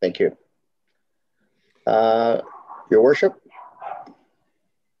 Thank you. Your Worship.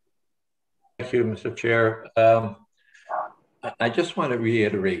 Thank you, Mr. Chair. I just want to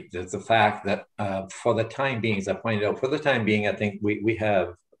reiterate the fact that for the time being, as I pointed out, for the time being, I think we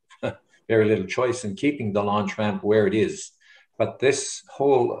have very little choice in keeping the launch ramp where it is. But this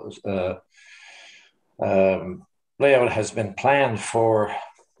whole layout has been planned for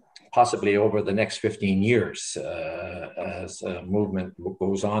possibly over the next 15 years as movement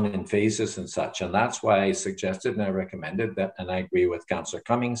goes on in phases and such. And that's why I suggested and I recommended that, and I agree with Councillor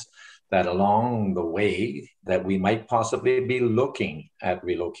Cummings, that along the way that we might possibly be looking at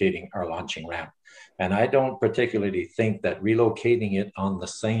relocating our launching ramp. And I don't particularly think that relocating it on the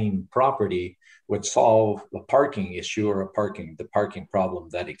same property would solve the parking issue or the parking problem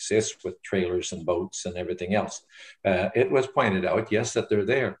that exists with trailers and boats and everything else. It was pointed out, yes, that they're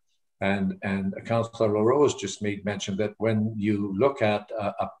there. And Councillor LaRose just made mention that when you look at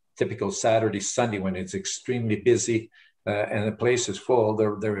a typical Saturday, Sunday, when it's extremely busy and the place is full,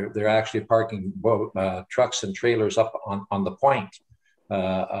 they're actually parking trucks and trailers up on the point,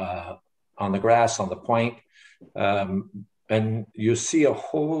 on the grass on the point. And you see a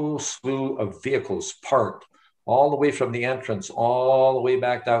whole slew of vehicles parked all the way from the entrance, all the way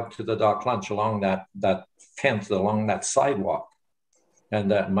back out to the dock lunch along that fence, along that sidewalk. And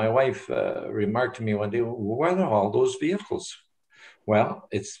my wife remarked to me one day, what are all those vehicles? Well,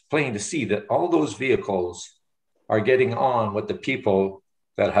 it's plain to see that all those vehicles are getting on with the people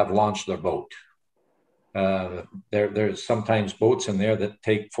that have launched their boat. There's sometimes boats in there that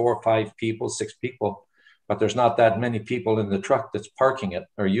take 4 or 5 people, 6 people, but there's not that many people in the truck that's parking it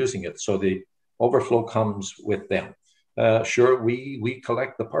or using it. So the overflow comes with them. Sure, we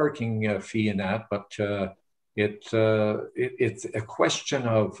collect the parking fee in that, but it's a question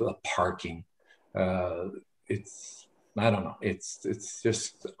of parking. I don't know. It's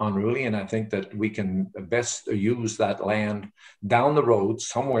just unruly, and I think that we can best use that land down the road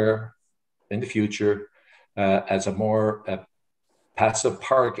somewhere in the future as a more passive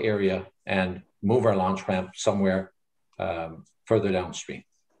park area and move our launch ramp somewhere further downstream.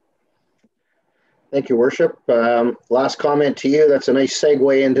 Thank you, Worship. Last comment to you. That's a nice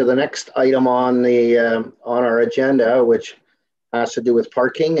segue into the next item on our agenda, which has to do with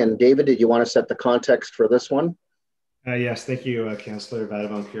parking. And David, did you want to set the context for this one? Yes, thank you, Councillor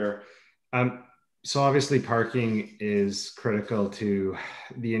Vadamoncur. So obviously parking is critical to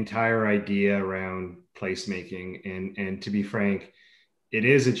the entire idea around placemaking. And to be frank, it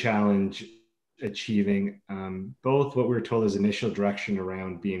is a challenge achieving both what we were told as initial direction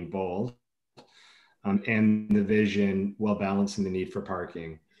around being bold, and the vision while balancing the need for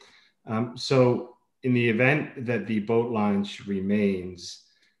parking. So in the event that the boat launch remains,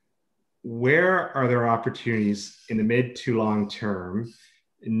 where are there opportunities in the mid to long term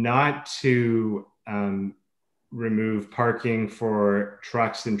not to remove parking for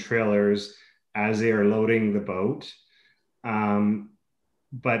trucks and trailers as they are loading the boat,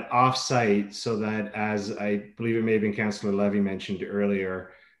 but off-site, so that, as I believe it may have been Councillor Levy mentioned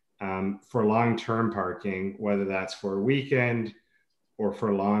earlier, for long-term parking, whether that's for a weekend or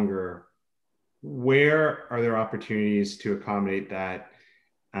for longer, where are there opportunities to accommodate that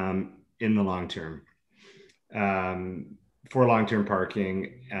in the long term for long-term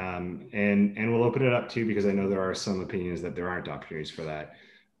parking? And we'll open it up too, because I know there are some opinions that there aren't opportunities for that,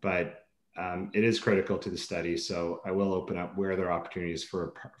 but it is critical to the study. So I will open up where there are opportunities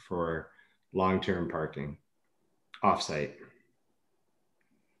for long-term parking off-site.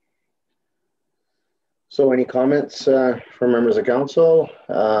 So any comments from members of council?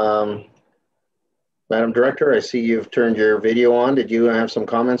 Madam Director, I see you've turned your video on. Did you have some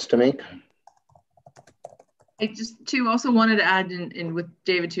comments to make? I just too also wanted to add in with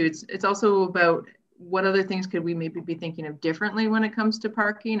David too, it's also about what other things could we maybe be thinking of differently when it comes to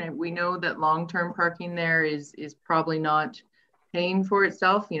parking. And we know that long-term parking there is probably not paying for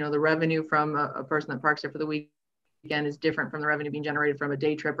itself. You know, the revenue from a person that parks there for the weekend is different from the revenue being generated from a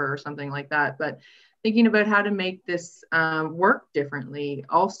day tripper or something like that. But thinking about how to make this work differently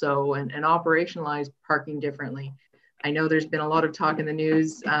also, and operationalize parking differently. I know there's been a lot of talk in the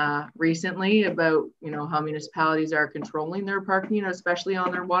news recently about, you know, how municipalities are controlling their parking, especially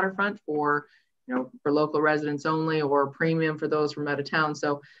on their waterfront for, you know, for local residents only, or premium for those from out of town.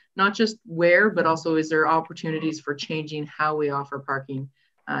 So not just where, but also is there opportunities for changing how we offer parking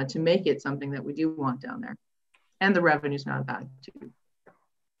to make it something that we do want down there. And the revenue's not bad too.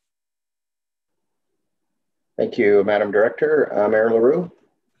 Thank you, Madam Director. Mayor LaRue.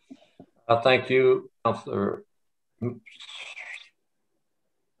 Thank you, Councillor. I'm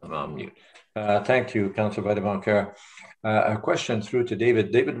on mute. Thank you, Councillor Wedebanker. A question through to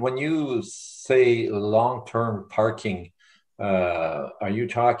David. David, when you say long-term parking, are you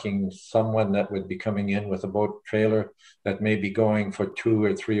talking someone that would be coming in with a boat trailer that may be going for 2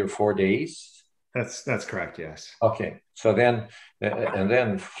 or 3 or 4 days? That's correct, yes. Okay, so then,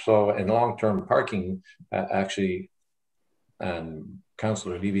 so in long-term parking, actually, and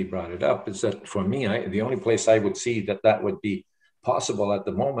Councillor Levy brought it up, is that for me, the only place I would see that would be possible at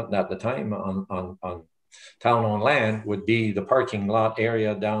the moment, at the time on town-owned land, would be the parking lot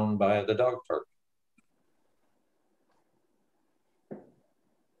area down by the dog park.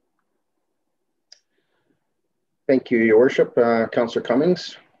 Thank you, Your Worship. Councillor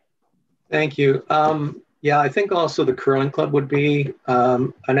Cummings. Thank you. Yeah, I think also the curling club would be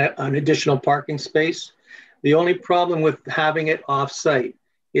an additional parking space. The only problem with having it off-site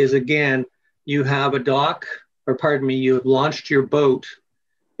is, again, you have a dock, or pardon me, you have launched your boat.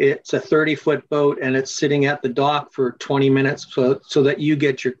 It's a 30-foot boat and it's sitting at the dock for 20 minutes so that you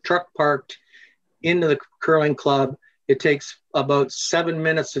get your truck parked into the curling club. It takes about 7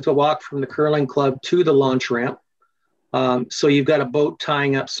 minutes to walk from the curling club to the launch ramp. So you've got a boat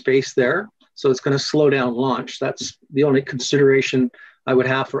tying up space there. So it's going to slow down launch. That's the only consideration I would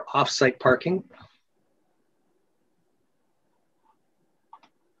have for off-site parking.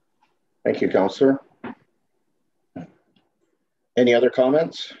 Thank you, Councillor. Any other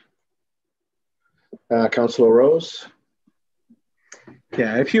comments? Councillor Rose.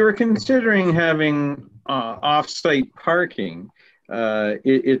 Yeah, if you were considering having off-site parking,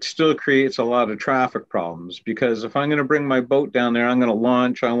 it still creates a lot of traffic problems, because if I'm going to bring my boat down there, I'm going to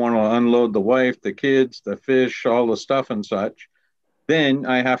launch, I want to unload the wife, the kids, the fish, all the stuff and such. Then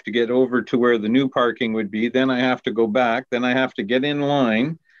I have to get over to where the new parking would be. Then I have to go back. Then I have to get in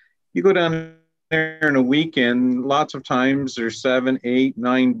line. You go down there in a weekend, lots of times there's 7, 8,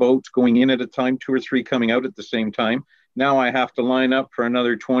 9 boats going in at a time, 2 or 3 coming out at the same time. Now I have to line up for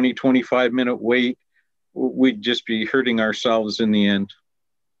another 20, 25-minute wait. We'd just be hurting ourselves in the end.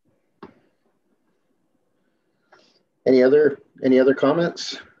 Any other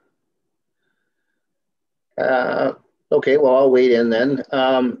comments? Okay, well, I'll wait in then.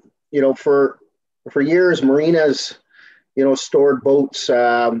 You know, for years, marinas, you know, stored boats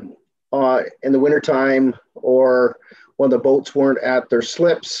in the wintertime, or when the boats weren't at their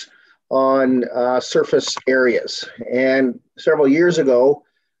slips, on surface areas. And several years ago,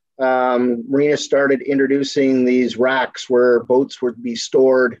 marinas started introducing these racks where boats would be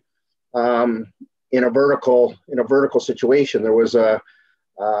stored in a vertical situation. There was a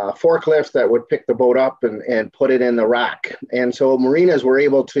forklift that would pick the boat up and put it in the rack. And so marinas were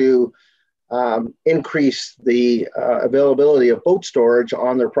able to increase the availability of boat storage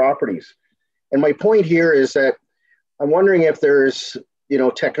on their properties. And my point here is that I'm wondering if there's, you know,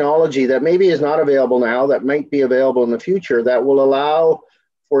 technology that maybe is not available now that might be available in the future that will allow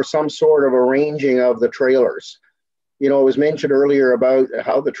for some sort of arranging of the trailers. You know, it was mentioned earlier about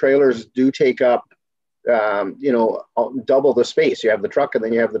how the trailers do take up, you know, double the space. You have the truck and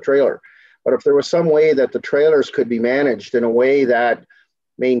then you have the trailer. But if there was some way that the trailers could be managed in a way that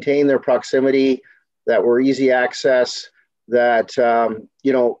maintain their proximity, that were easy access, that,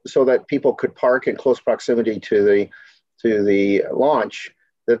 you know, so that people could park in close proximity to the launch,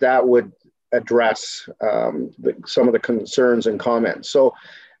 that would address some of the concerns and comments. So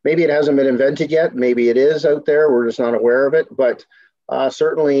maybe it hasn't been invented yet. Maybe it is out there. We're just not aware of it. But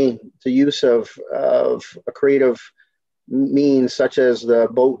certainly the use of a creative means such as the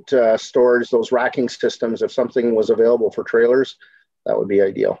boat storage, those racking systems, if something was available for trailers, that would be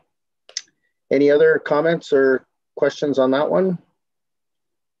ideal. Any other comments or questions on that one?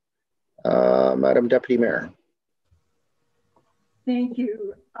 Madam Deputy Mayor. Thank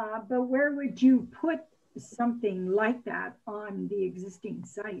you. But where would you put something like that on the existing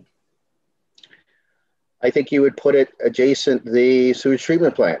site? I think you would put it adjacent the sewage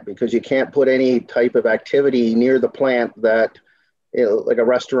treatment plant, because you can't put any type of activity near the plant that, you know, like a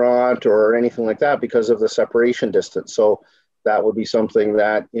restaurant or anything like that, because of the separation distance. So that would be something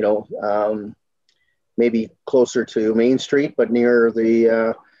that, you know, maybe closer to Main Street, but near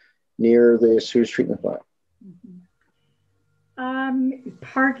the sewage treatment plant.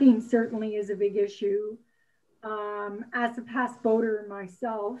 Parking certainly is a big issue. As a past boater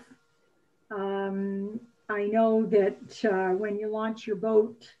myself, I know that when you launch your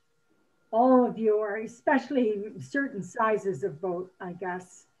boat, all of your, especially certain sizes of boat, I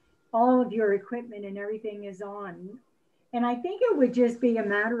guess, all of your equipment and everything is on. And I think it would just be a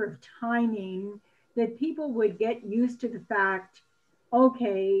matter of timing that people would get used to the fact,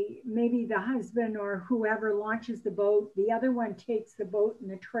 okay, maybe the husband or whoever launches the boat, the other one takes the boat in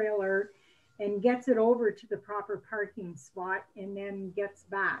the trailer and gets it over to the proper parking spot and then gets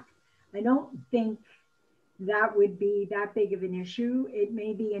back. I don't think that would be that big of an issue. It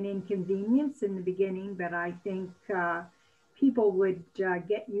may be an inconvenience in the beginning, but I think people would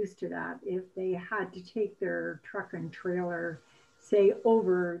get used to that if they had to take their truck and trailer, say,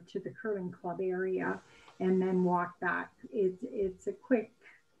 over to the curling club area and then walk back. It's a quick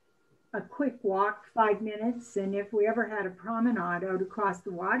walk, 5 minutes. And if we ever had a promenade out across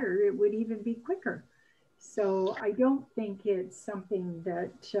the water, it would even be quicker. So I don't think it's something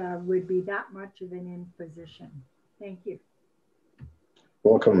that would be that much of an imposition. Thank you.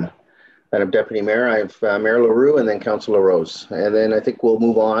 Welcome, Madam Deputy Mayor. I have Mayor LaRue and then Councillor Rose. And then I think we'll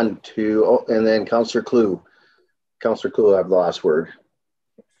move on to, and then Councillor Clue. Councillor Clue will have the last word.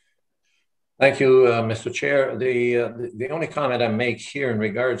 Thank you, Mr. Chair. The only comment I make here in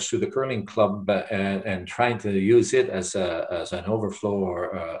regards to the curling club and trying to use it as an overflow or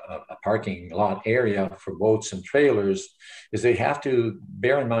a parking lot area for boats and trailers is they have to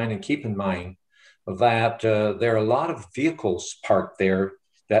bear in mind and keep in mind that there are a lot of vehicles parked there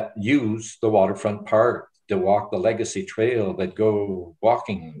that use the waterfront park to walk the Legacy Trail, that go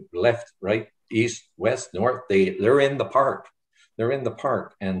walking left, right, east, west, north. They're in the park. They're in the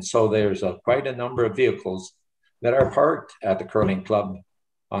park. And so there's quite a number of vehicles that are parked at the curling club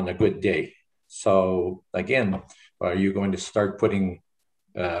on a good day. So again, are you going to start putting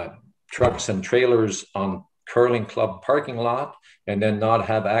trucks and trailers on curling club parking lot and then not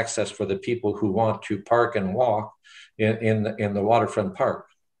have access for the people who want to park and walk in the waterfront park?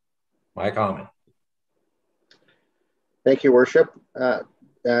 My comment. Thank you, Worship.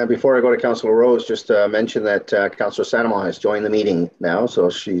 Before I go to Councillor Rose, just mention that Councillor Sandoval has joined the meeting now, so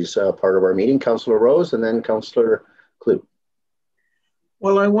she's part of our meeting. Councillor Rose and then Councillor Clue.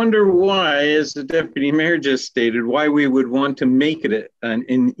 Well, I wonder why, as the Deputy Mayor just stated, why we would want to make it an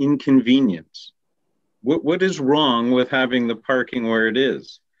inconvenience. What is wrong with having the parking where it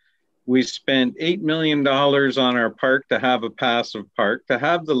is? We spent $8 million on our park to have a passive park, to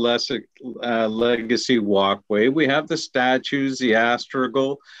have the Legacy walkway. We have the statues, the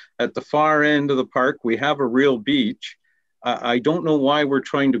astragal. At the far end of the park, we have a real beach. I don't know why we're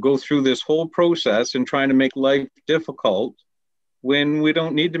trying to go through this whole process and trying to make life difficult when we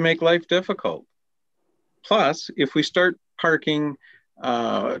don't need to make life difficult. Plus, if we start parking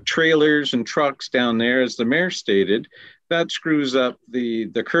trailers and trucks down there, as the mayor stated, that screws up the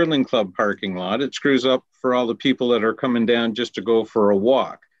curling club parking lot. It screws up for all the people that are coming down just to go for a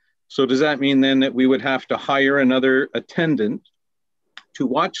walk. So does that mean then that we would have to hire another attendant to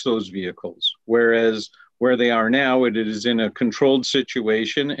watch those vehicles? Whereas where they are now, it is in a controlled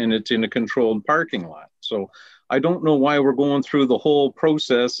situation and it's in a controlled parking lot. So I don't know why we're going through the whole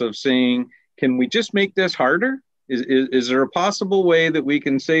process of saying, can we just make this harder? Is there a possible way that we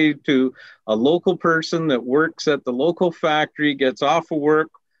can say to a local person that works at the local factory, gets off of work,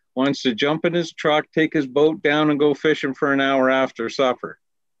 wants to jump in his truck, take his boat down and go fishing for an hour after supper?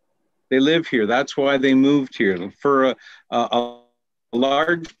 They live here. That's why they moved here. For a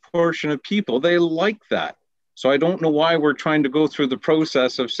large portion of people, they like that. So I don't know why we're trying to go through the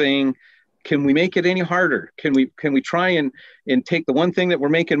process of saying, can we make it any harder? Can we try and take the one thing that we're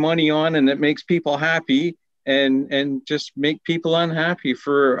making money on and that makes people happy and just make people unhappy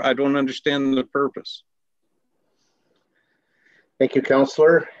for, I don't understand the purpose. Thank you,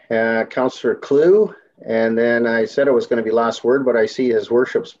 Councillor. Councillor Clue, and then I said it was going to be last word, but I see his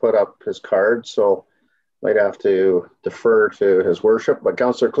worship's put up his card, so might have to defer to his worship, but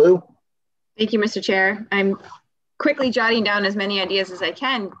Councillor Clue. Thank you, Mr. Chair. I'm quickly jotting down as many ideas as I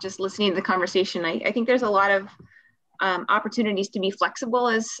can, just listening to the conversation. I think there's a lot of opportunities to be flexible,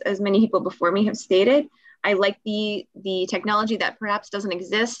 as many people before me have stated. I like the technology that perhaps doesn't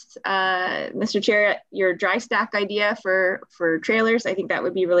exist. Mr. Chair, your dry stack idea for trailers, I think that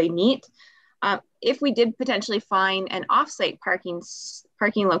would be really neat. If we did potentially find an offsite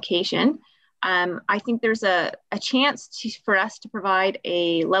parking location, I think there's a chance for us to provide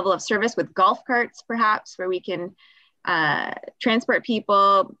a level of service with golf carts, perhaps, where we can transport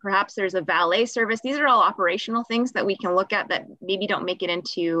people. Perhaps there's a valet service. These are all operational things that we can look at that maybe don't make it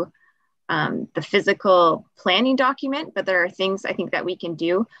into the physical planning document, but there are things I think that we can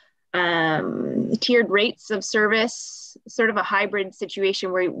do. Tiered rates of service, sort of a hybrid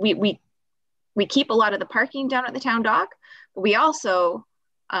situation where we keep a lot of the parking down at the town dock, but we also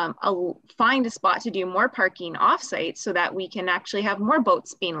find a spot to do more parking offsite so that we can actually have more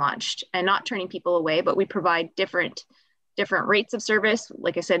boats being launched and not turning people away, but we provide different rates of service.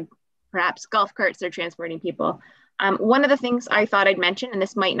 Like I said, perhaps golf carts, they're transporting people. One of the things I thought I'd mention, and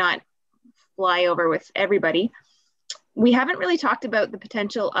this might not fly over with everybody, we haven't really talked about the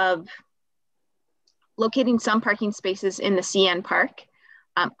potential of locating some parking spaces in the CN Park.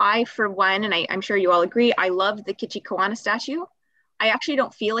 I, for one, and I'm sure you all agree, I love the Kitchikoana statue. I actually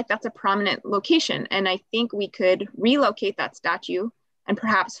don't feel like that's a prominent location. And I think we could relocate that statue and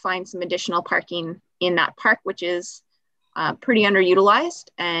perhaps find some additional parking in that park, which is pretty underutilized.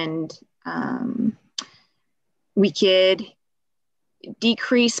 And we could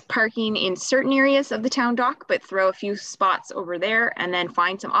decrease parking in certain areas of the town dock, but throw a few spots over there and then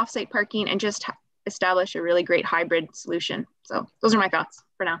find some offsite parking and just establish a really great hybrid solution. So those are my thoughts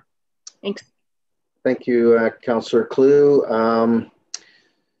for now. Thanks. Thank you, Councillor Clue.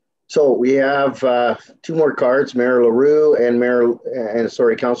 So we have two more cards, Mayor LaRue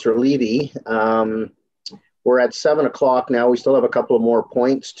and Councillor Levy. We're at 7 o'clock now. We still have a couple of more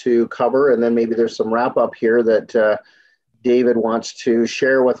points to cover, and then maybe there's some wrap up here that David wants to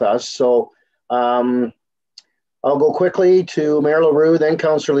share with us. So I'll go quickly to Mayor LaRue, then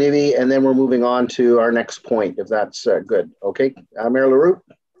Councillor Levy, and then we're moving on to our next point, if that's good. Okay, Mayor LaRue.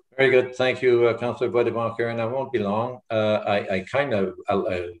 Very good. Thank you, Councillor Bodebanker, and I won't be long. I kind of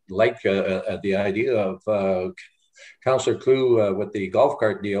like the idea of Councillor Clue with the golf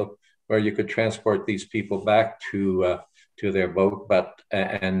cart deal, where you could transport these people back to their boat.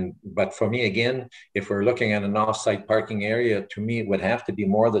 But for me, again, if we're looking at an off-site parking area, to me, it would have to be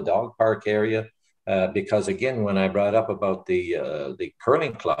more the dog park area. Because again, when I brought up about the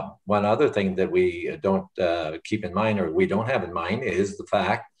curling club, one other thing that we don't keep in mind, or we don't have in mind, is the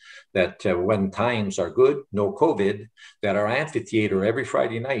fact that when times are good, no COVID, that our amphitheater every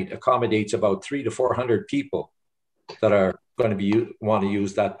Friday night accommodates about 300 to 400 people that are going to want to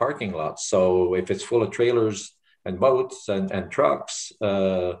use that parking lot. So if it's full of trailers and boats and trucks,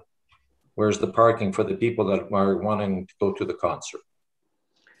 where's the parking for the people that are wanting to go to the concert?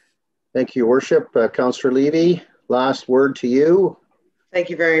 Thank you, Worship. Councillor Levy, last word to you. Thank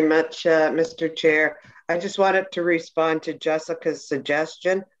you very much, Mr. Chair. I just wanted to respond to Jessica's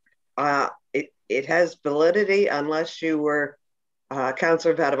suggestion. It has validity unless you were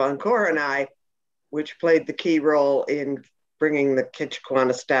Councillor Bodebanker and I, which played the key role in bringing the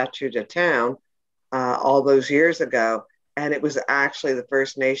Kitchikoana statue to town all those years ago. And it was actually the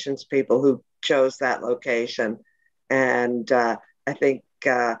First Nations people who chose that location. And I think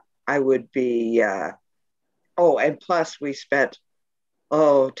I would be, and plus we spent,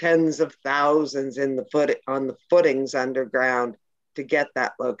 tens of thousands on the footings underground to get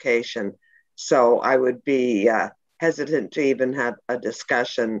that location. So I would be hesitant to even have a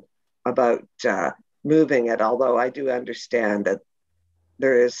discussion about moving it, although I do understand that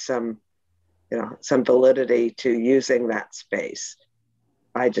there is some some validity to using that space.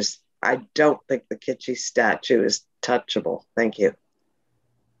 I don't think the Kitschy statue is touchable. Thank you.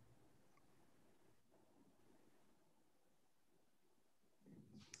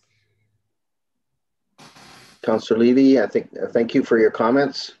 Councillor Levy, thank you for your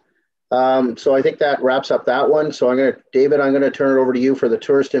comments. So I think that wraps up that one. So David, I'm going to turn it over to you for the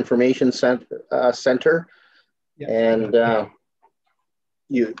Tourist Information Center. Yeah. And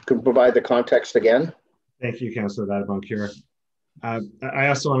you can provide the context again. Thank you, Councillor Vadeboncure. I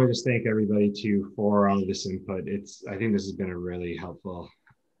also want to just thank everybody too for all of this input. I think this has been a really helpful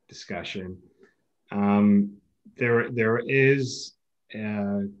discussion. There is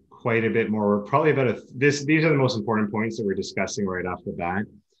quite a bit more, probably about these are the most important points that we're discussing right off the bat.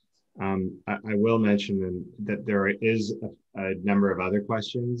 I will mention that there is a number of other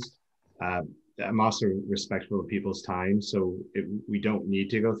questions. I'm also respectful of people's time, so we don't need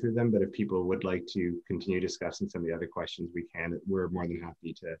to go through them, but if people would like to continue discussing some of the other questions, we can. We're more than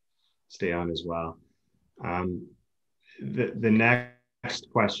happy to stay on as well. The next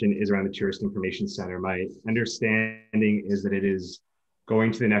question is around the Tourist Information Center. My understanding is that it is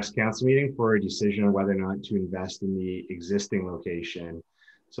going to the next council meeting for a decision on whether or not to invest in the existing location.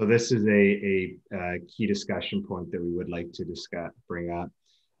 So this is a key discussion point that we would like to bring up.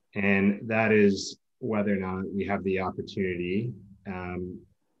 And that is whether or not we have the opportunity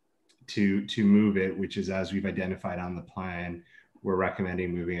to move it, which is, as we've identified on the plan, we're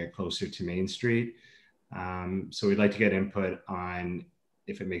recommending moving it closer to Main Street. So we'd like to get input on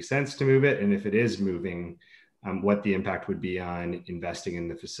if it makes sense to move it, and if it is moving, what the impact would be on investing in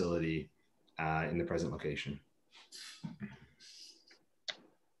the facility in the present location.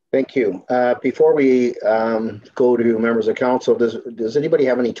 Thank you. Before we go to members of council, does anybody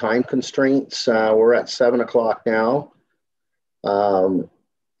have any time constraints? We're at 7 o'clock now.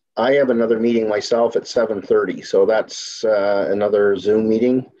 I have another meeting myself at 7:30, so that's another Zoom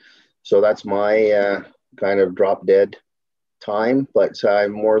meeting. So that's my kind of drop dead time, but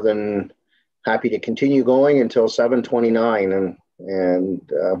I'm more than happy to continue going until 7:29 and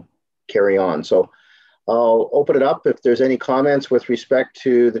carry on. So I'll open it up if there's any comments with respect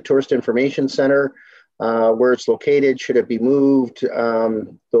to the Tourist Information Center, where it's located, should it be moved,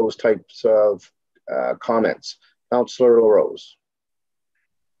 those types of comments. Councillor LaRose.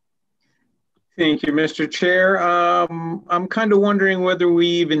 Thank you, Mr. Chair. I'm kind of wondering whether we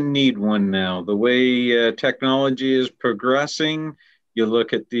even need one now. The way technology is progressing, you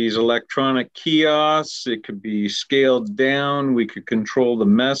look at these electronic kiosks, it could be scaled down, we could control the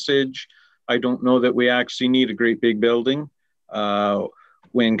message. I don't know that we actually need a great big building.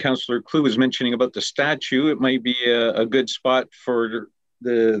 When Councillor Clue was mentioning about the statue, it might be a good spot for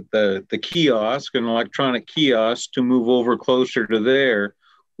the kiosk, an electronic kiosk, to move over closer to there,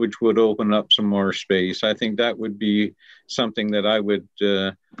 which would open up some more space. I think that would be something that I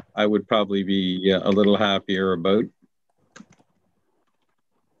would probably be a little happier about.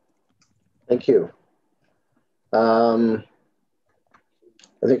 Thank you.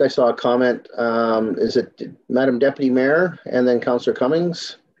 I think I saw a comment. Is it Madam Deputy Mayor and then Councillor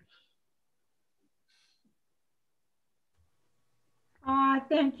Cummings?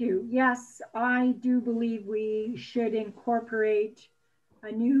 Thank you. Yes, I do believe we should incorporate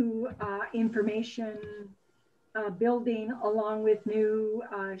a new information building along with new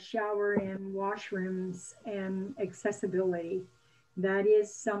shower and washrooms and accessibility. That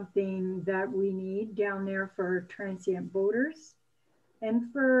is something that we need down there for transient boaters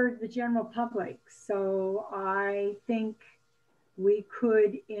and for the general public. So I think we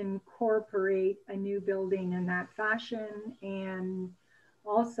could incorporate a new building in that fashion. And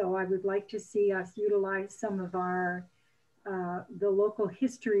also I would like to see us utilize some of our the local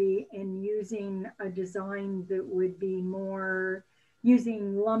history in using a design that would be more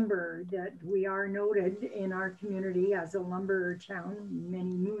using lumber, that we are noted in our community as a lumber town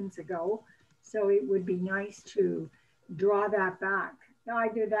many moons ago. So it would be nice to draw that back.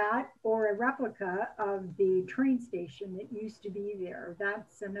 Either that or a replica of the train station that used to be there.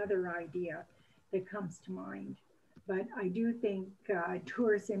 That's another idea that comes to mind. But I do think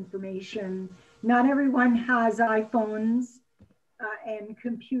tourist information, not everyone has iPhones and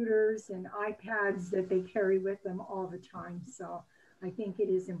computers and iPads that they carry with them all the time. So I think it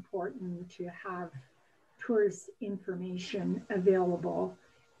is important to have tourist information available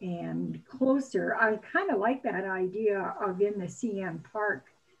and closer. I kind of like that idea of in the CN Park.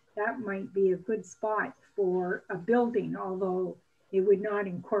 That might be a good spot for a building, although it would not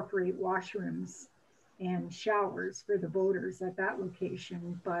incorporate washrooms and showers for the boaters at that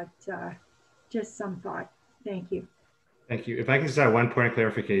location, but just some thought. Thank you. Thank you. If I can just add one point of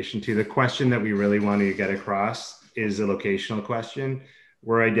clarification too, the question that we really want to get across is a locational question.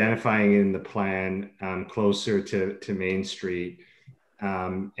 We're identifying in the plan closer to Main Street.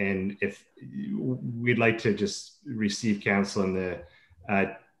 And if we'd like to just receive council and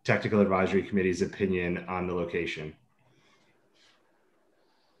the Technical Advisory Committee's opinion on the location.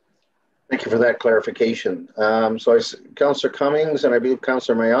 Thank you for that clarification. So Councillor Cummings, and I believe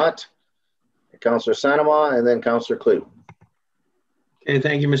Councillor Mayotte, Councillor Sanama, and then Councillor Clue. Okay,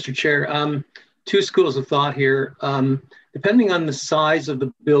 thank you, Mr. Chair. Two schools of thought here. Depending on the size of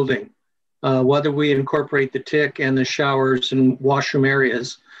the building, whether we incorporate the TIC and the showers and washroom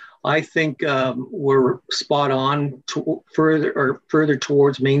areas, I think we're spot on to further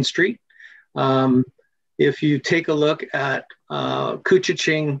towards Main Street. If you take a look at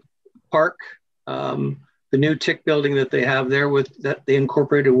Couchiching Park, the new TIC building that they have there with that they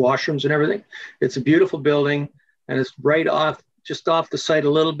incorporated washrooms and everything, it's a beautiful building and it's right off, just off the site a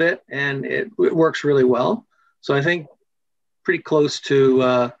little bit, and it works really well. So I think pretty close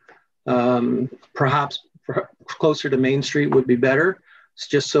to perhaps closer to Main Street would be better. It's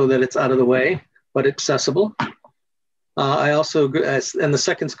just so that it's out of the way, but accessible. I also, and the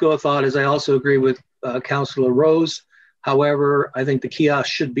second school of thought is I also agree with Councillor Rose. However, I think the kiosk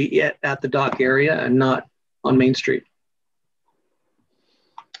should be at the dock area and not on Main Street.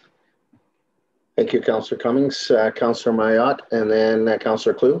 Thank you, Councillor Cummings, Councillor Mayotte, and then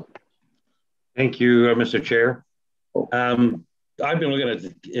Councillor Clue. Thank you, Mr. Chair. I've been looking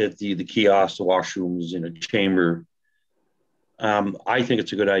at the kiosks, the washrooms in a chamber. I think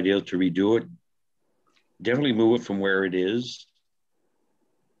it's a good idea to redo it. Definitely move it from where it is,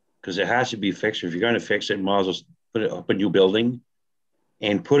 because it has to be fixed. If you're going to fix it, might as well put it up a new building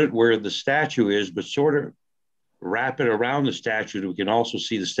and put it where the statue is, but sort of wrap it around the statue. We can also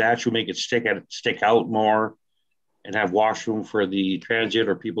see the statue, make it stick out more, and have washroom for the transit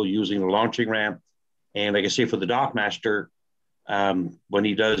or people using the launching ramp. And like I say, for the dock master, when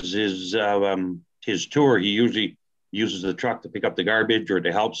he does his tour, he usually uses the truck to pick up the garbage or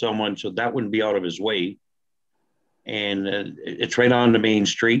to help someone, so that wouldn't be out of his way. And it's right on the Main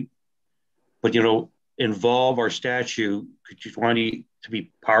Street. But, you know, involve our statue. Could you want it to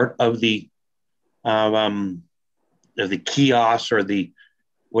be part of the kiosk or the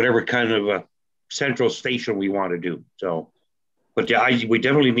whatever kind of a central station we want to do? So, but yeah, we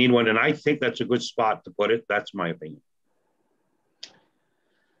definitely need one, and I think that's a good spot to put it. That's my opinion.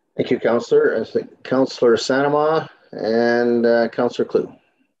 Thank you, Councillor. I think Councillor Sanama and Councillor Clue.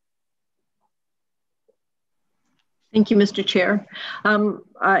 Thank you, Mr. Chair.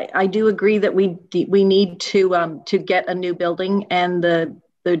 I do agree that we need to get a new building, and the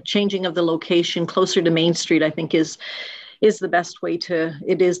changing of the location closer to Main Street, I think, is the best way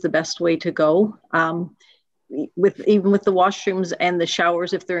to go. Even with the washrooms and the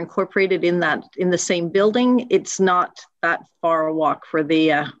showers, if they're incorporated in the same building, it's not that far a walk for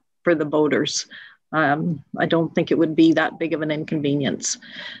the boaters. I don't think it would be that big of an inconvenience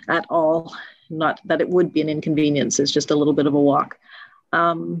at all. Not that it would be an inconvenience, it's just a little bit of a walk.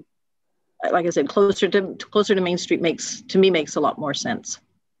 Like I said, closer to Main Street makes a lot more sense.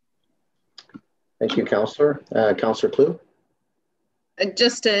 Thank you, Councillor. Councillor Clue.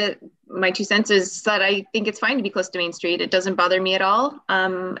 Just my 2 cents is that I think it's fine to be close to Main Street. It doesn't bother me at all.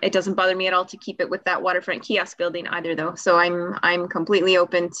 It doesn't bother me at all to keep it with that waterfront kiosk building either, though. So I'm completely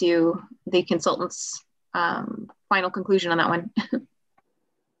open to the consultant's final conclusion on that one.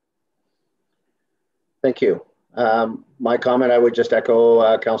 Thank you. My comment, I would just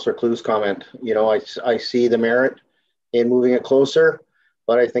echo Councillor Clue's comment. You know, I see the merit in moving it closer,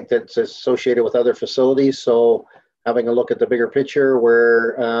 but I think that's associated with other facilities. So having a look at the bigger picture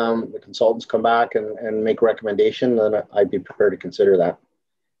where the consultants come back and make recommendation, then I'd be prepared to consider that.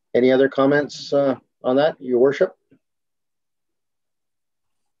 Any other comments on that, Your Worship?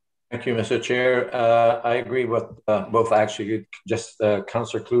 Thank you, Mr. Chair. I agree with both, actually, just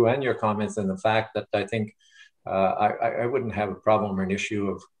Councillor Clue and your comments, and the fact that I think I wouldn't have a problem or an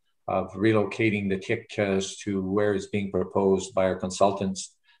issue of relocating the TIC to where it's being proposed by our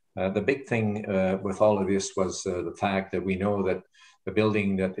consultants. The big thing with all of this was the fact that we know that the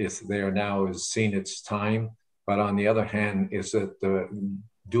building that is there now has seen its time, but on the other hand is that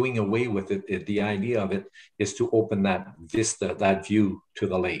doing away with it, the idea of it is to open that vista, that view to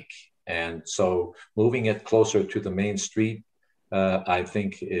the lake. And so moving it closer to the Main Street, I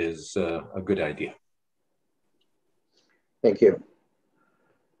think is a good idea. Thank you.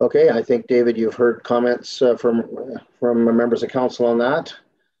 Okay, I think, David, you've heard comments from members of council on that.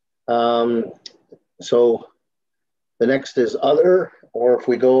 So the next is other, or if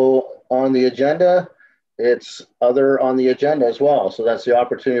we go on the agenda, it's other on the agenda as well. So that's the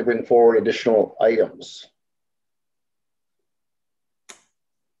opportunity to bring forward additional items.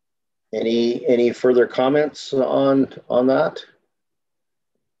 Any further comments on that?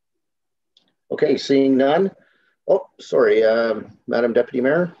 Okay, seeing none. Oh, sorry, Madam Deputy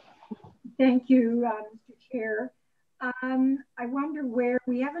Mayor. Thank you, Mr. Chair. I wonder where,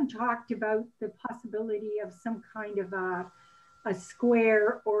 we haven't talked about the possibility of some kind of a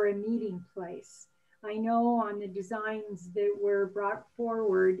square or a meeting place. I know on the designs that were brought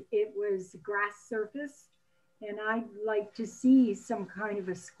forward, it was grass surface, and I'd like to see some kind of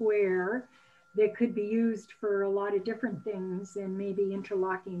a square that could be used for a lot of different things, and maybe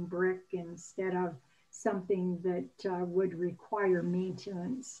interlocking brick instead of something that would require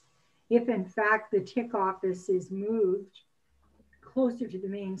maintenance. If in fact the TIC office is moved closer to the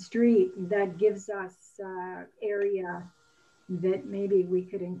main street, that gives us area that maybe we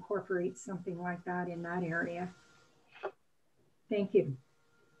could incorporate something like that in that area. Thank you.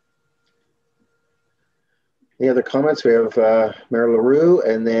 Any other comments? We have Mayor LaRue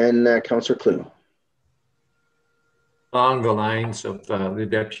and then Councillor Clue. Along the lines of the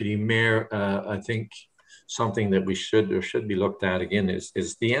Deputy Mayor, I think something that we should be looked at again is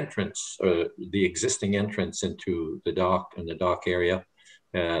the entrance, the existing entrance into the dock and the dock area,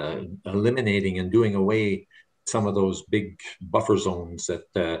 eliminating and doing away some of those big buffer zones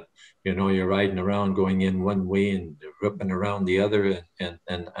that you know, you're riding around going in one way and ripping around the other,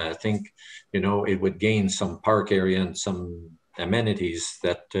 and I think, you know, it would gain some park area and some amenities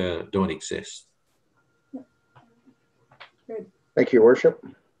that don't exist. Good. Thank you, Your Worship.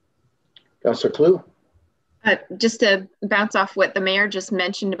 Councillor Clue. Just to bounce off what the mayor just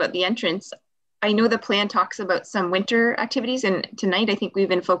mentioned about the entrance, I know the plan talks about some winter activities, and tonight I think we've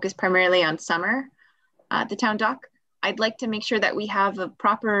been focused primarily on summer at the town dock. I'd like to make sure that we have a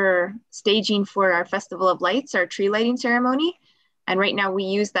proper staging for our Festival of Lights, our tree lighting ceremony. And right now we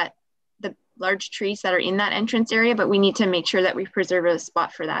use the large trees that are in that entrance area, but we need to make sure that we preserve a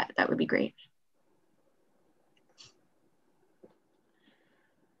spot for that. That would be great.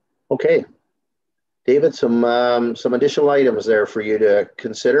 Okay. David, some additional items there for you to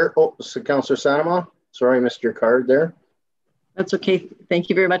consider. Oh, so Councillor Sanama, sorry, I missed your card there. That's okay. Thank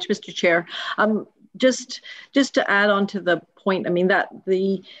you very much, Mr. Chair. Just to add on to the point, I mean, that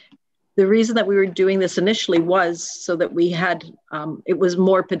the reason that we were doing this initially was so that we had, it was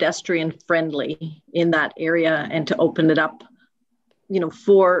more pedestrian friendly in that area, and to open it up, you know,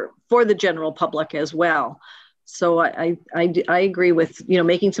 for the general public as well. So I agree with, you know,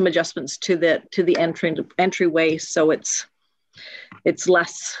 making some adjustments to the entryway, so it's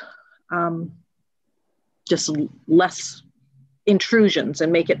less, just less intrusions,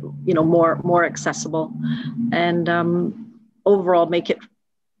 and make it, you know, more accessible, and overall make it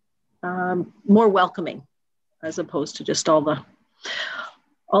more welcoming, as opposed to just all the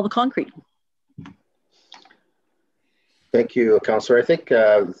concrete. Thank you, Councillor. I think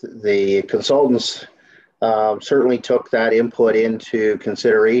the consultants certainly took that input into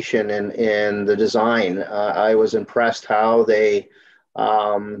consideration in the design. I was impressed how they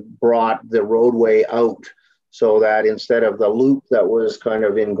brought the roadway out, so that instead of the loop that was kind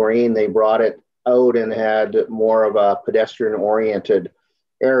of ingrained, they brought it out and had more of a pedestrian-oriented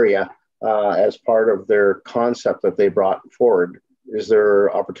area as part of their concept that they brought forward. Is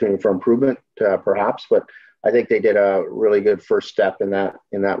there opportunity for improvement? Perhaps, but I think they did a really good first step in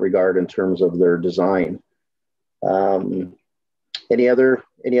that regard in terms of their design. Any other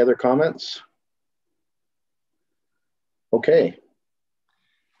comments? Okay.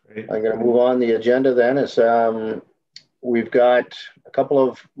 Great. I'm going to move on the agenda then. Is we've got a couple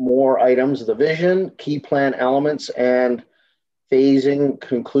of more items: the vision, key plan elements, and phasing,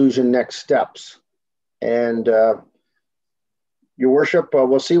 conclusion, next steps. And Your Worship,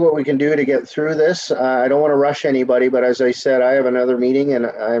 we'll see what we can do to get through this. I don't want to rush anybody, but as I said, I have another meeting, and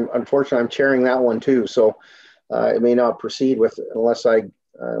unfortunately I'm chairing that one too. So it may not proceed with unless I'm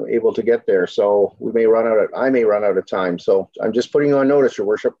able to get there. So I may run out of time. So I'm just putting you on notice, Your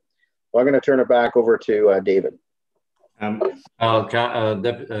Worship. So I'm going to turn it back over to David. Councillor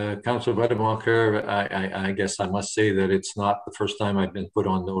Wedemarker, I guess I must say that it's not the first time I've been put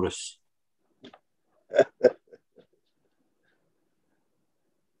on notice.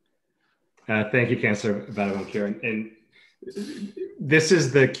 Thank you, Councillor Wedemarker. And this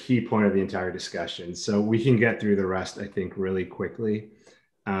is the key point of the entire discussion. So we can get through the rest, I think, really quickly.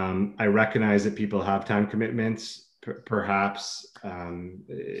 I recognize that people have time commitments. Perhaps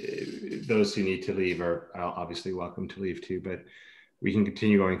those who need to leave are obviously welcome to leave too, but we can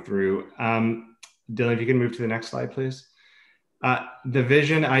continue going through. Dylan, if you can move to the next slide, please. The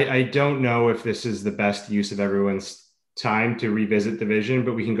vision, I don't know if this is the best use of everyone's time to revisit the vision,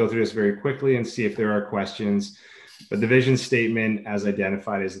 but we can go through this very quickly and see if there are questions. But the vision statement, as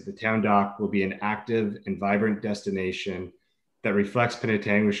identified, is that the town dock will be an active and vibrant destination that reflects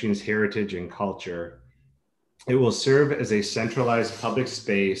Penetanguishene's heritage and culture. It will serve as a centralized public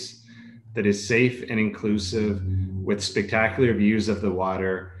space that is safe and inclusive, with spectacular views of the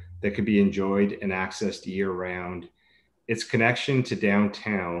water that could be enjoyed and accessed year-round. Its connection to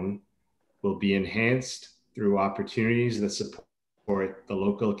downtown will be enhanced through opportunities that support the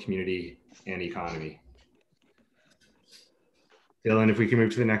local community and economy. Dylan, if we can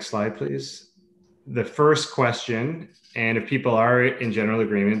move to the next slide, please. The first question, and if people are in general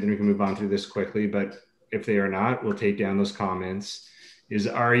agreement, then we can move on through this quickly, but if they are not, we'll take down those comments, is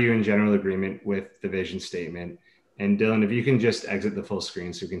are you in general agreement with the vision statement? And Dylan, if you can just exit the full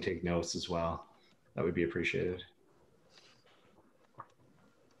screen so we can take notes as well, that would be appreciated.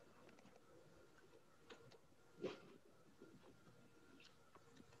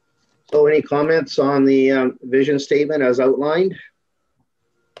 So any comments on the vision statement as outlined?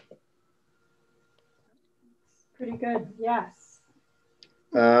 Pretty good, yes.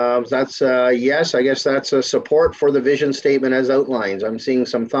 That's yes, I guess that's a support for the vision statement as outlined. I'm seeing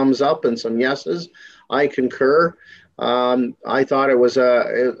some thumbs up and some yeses. I concur. I thought it was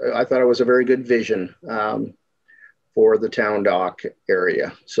a very good vision for the town dock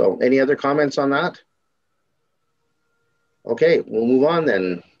area. So any other comments on that? Okay, we'll move on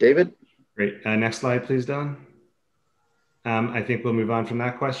then. David? Great. Next slide, please, Don. I think we'll move on from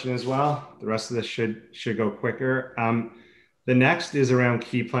that question as well. The rest of this should go quicker. The next is around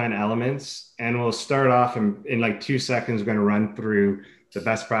key plan elements, and we'll start off in like 2 seconds. We're going to run through the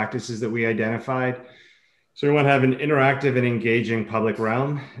best practices that we identified. So we want to have an interactive and engaging public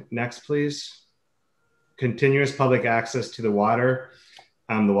realm. Next, please. Continuous public access to the water,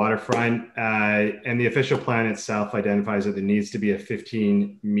 the waterfront, and the official plan itself identifies that there needs to be a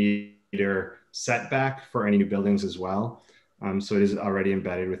 15-meter setback for any new buildings as well. So it is already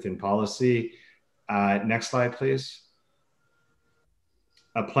embedded within policy. Next slide, please.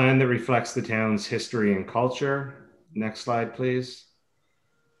 A plan that reflects the town's history and culture. Next slide, please.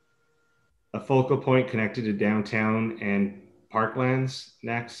 A focal point connected to downtown and parklands.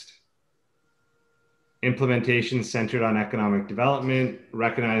 Next. Implementation centered on economic development,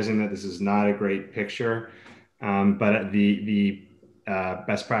 recognizing that this is not a great picture, but the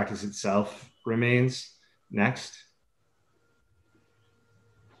best practice itself remains. Next.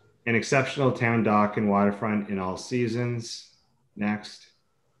 An exceptional town dock and waterfront in all seasons. Next.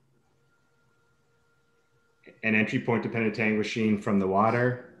 An entry point to Penetanguishene from the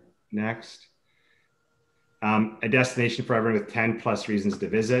water. Next. A destination for everyone with 10 plus reasons to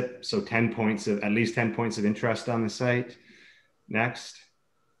visit. So at least 10 points of interest on the site. Next.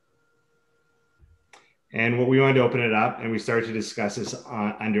 And what we wanted to open it up, and we started to discuss this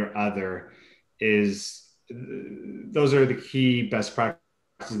under other, is those are the key best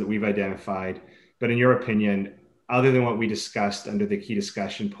practices that we've identified. But in your opinion, other than what we discussed under the key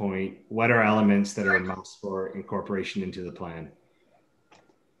discussion point, what are elements that are a must for incorporation into the plan?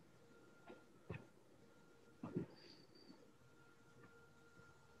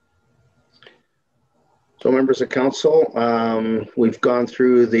 So members of council, we've gone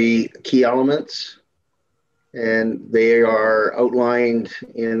through the key elements and they are outlined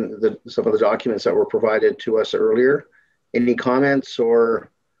in some of the documents that were provided to us earlier. Any comments or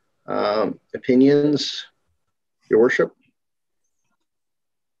opinions, Your Worship?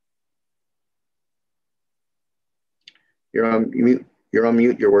 You're on mute,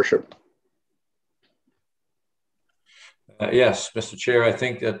 Your Worship. Yes, Mr. Chair, I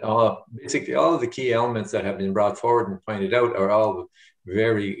think that basically all of the key elements that have been brought forward and pointed out are all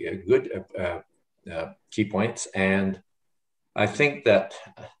very good key points. And I think that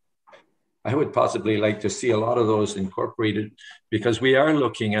I would possibly like to see a lot of those incorporated, because we are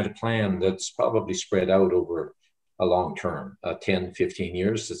looking at a plan that's probably spread out over a long term, 10, 15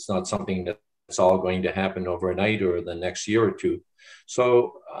 years. It's not something that's all going to happen overnight or the next year or two.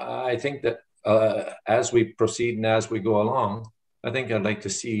 So I think that as we proceed and as we go along, I think I'd like to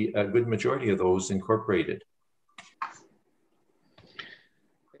see a good majority of those incorporated.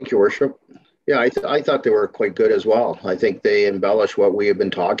 Thank you, Worship. Yeah, I thought they were quite good as well. I think they embellish what we have been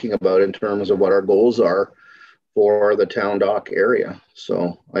talking about in terms of what our goals are for the town dock area.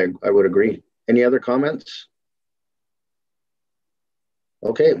 So I would agree. Any other comments?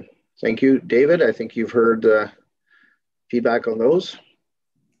 Okay, thank you, David. I think you've heard feedback on those.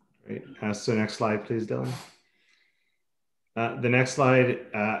 Great. So next slide, please, Dylan. The next slide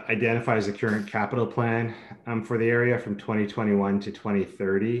identifies the current capital plan for the area from 2021 to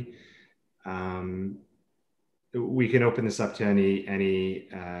 2030. We can open this up to any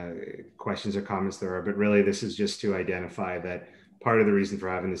questions or comments there are, but really this is just to identify that part of the reason for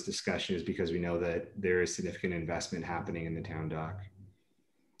having this discussion is because we know that there is significant investment happening in the town dock.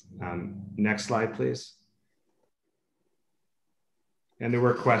 Next slide, please. And there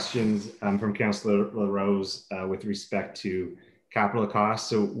were questions from Councillor LaRose with respect to capital costs.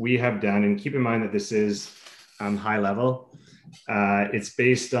 So we have done, and keep in mind that this is high level. It's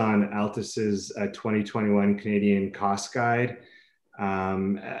based on Altus's 2021 Canadian cost guide,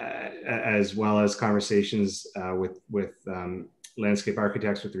 as well as conversations with landscape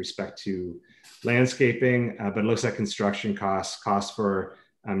architects with respect to landscaping, but it looks like construction costs for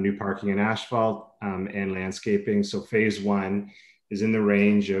new parking and asphalt and landscaping. So phase 1 is in the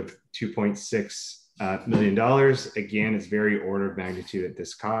range of $2.6 million. Again, it's very order of magnitude at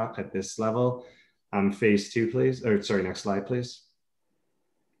this level. Phase 2, please. Or sorry, next slide, please.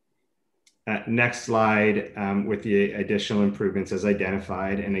 Next slide with the additional improvements as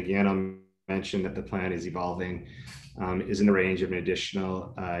identified. And again, I'll mention that the plan is evolving, is in the range of an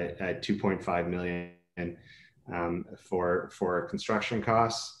additional $2.5 million for construction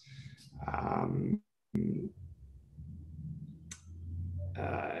costs.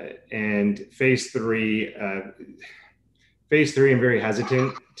 And phase 3, I'm very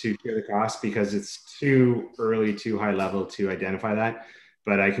hesitant to share the cost because it's too early, too high level to identify that.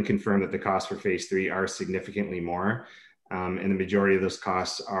 But I can confirm that the costs for phase 3 are significantly more. And the majority of those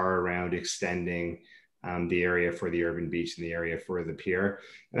costs are around extending the area for the urban beach and the area for the pier.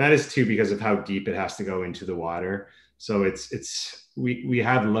 And that is too because of how deep it has to go into the water. So we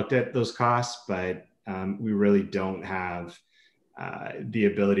have looked at those costs, but we really don't have the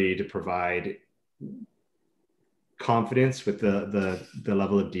ability to provide confidence with the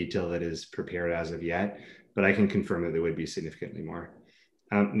level of detail that is prepared as of yet, but I can confirm that there would be significantly more.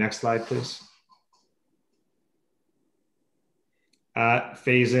 Next slide, please.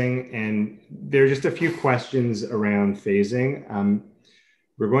 Phasing, and there are just a few questions around phasing.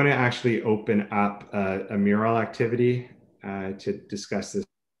 We're going to actually open up a mural activity to discuss this,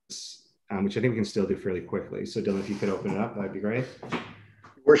 which I think we can still do fairly quickly. So Dylan, if you could open it up, that'd be great.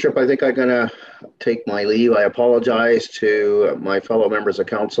 Worship, I think I'm gonna take my leave. I apologize to my fellow members of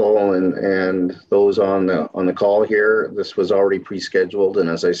council and those on the call here. This was already pre-scheduled, and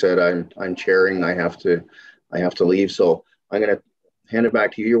as I said, I'm chairing. I have to leave, so I'm gonna hand it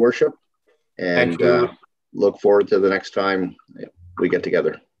back to you, Your Worship, and look forward to the next time we get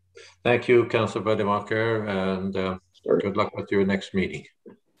together. Thank you, Councillor Buddemacher, and good luck with your next meeting.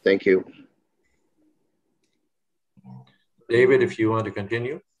 Thank you. David, if you want to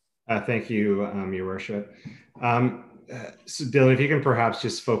continue. Thank you, Your Worship. So Dylan, if you can perhaps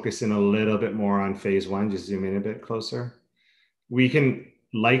just focus in a little bit more on phase 1, just zoom in a bit closer. We can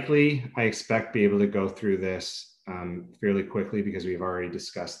likely, I expect, be able to go through this fairly quickly because we've already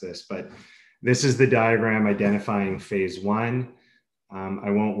discussed this, but this is the diagram identifying phase 1.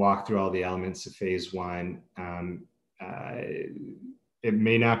 I won't walk through all the elements of phase 1. It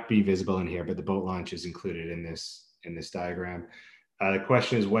may not be visible in here, but the boat launch is included in this diagram. The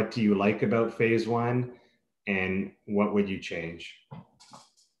question is, what do you like about phase 1 and what would you change?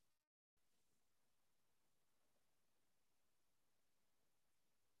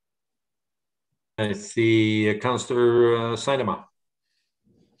 I see Councillor Siedema.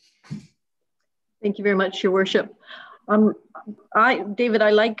 Thank you very much, Your Worship. David,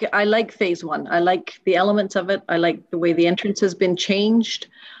 I like phase 1. I like the elements of it. I like the way the entrance has been changed.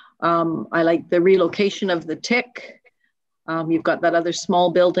 I like the relocation of the TIC. You've got that other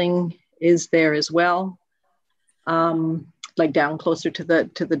small building is there as well, like down closer to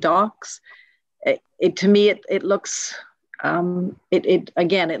the docks. To me, it looks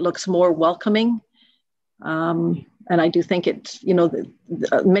it looks more welcoming. And I do think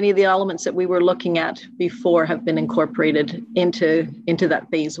many of the elements that we were looking at before have been incorporated into that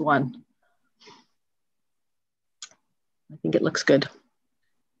phase 1. I think it looks good.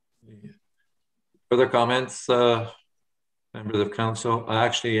 Further comments, members of council?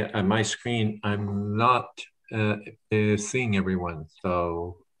 Actually, on my screen, I'm not seeing everyone.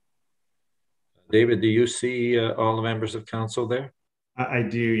 So, David, do you see all the members of council there? I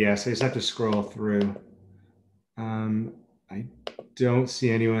do, yes. I just have to scroll through. I don't see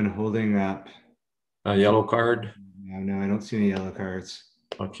anyone holding up a yellow card. No, I don't see any yellow cards.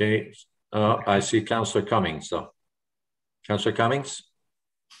 Okay, I see Councillor Cummings. So, Councillor Cummings.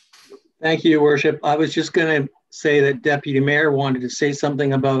 Thank you, Your Worship. I was just going to say that Deputy Mayor wanted to say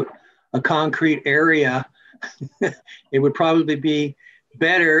something about a concrete area it would probably be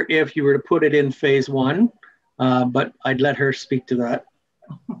better if you were to put it in phase one, but I'd let her speak to that.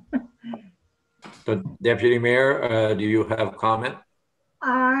 So, Deputy Mayor, do you have a comment?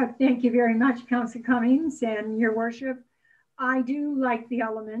 Thank you very much, Councillor Cummings and Your Worship. I do like the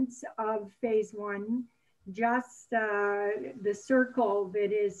elements of phase one, just the circle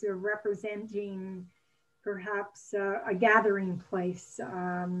that is representing perhaps a gathering place.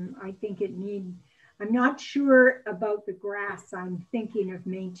 I think it I'm not sure about the grass. I'm thinking of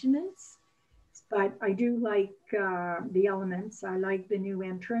maintenance, but I do like the elements. I like the new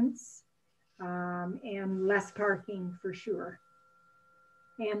entrance and less parking for sure.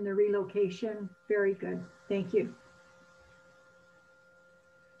 And the relocation, very good. Thank you.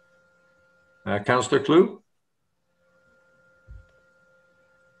 Councillor Klug?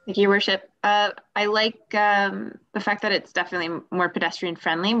 Thank you, Your Worship. I like the fact that it's definitely more pedestrian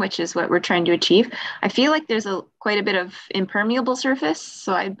friendly, which is what we're trying to achieve. I feel like there's quite a bit of impermeable surface,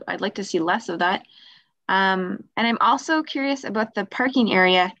 so I'd like to see less of that. And I'm also curious about the parking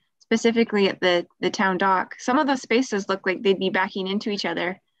area, specifically at the town dock. Some of those spaces look like they'd be backing into each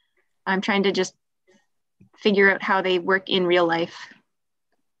other. I'm trying to just figure out how they work in real life.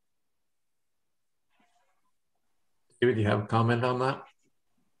 David, do you have a comment on that?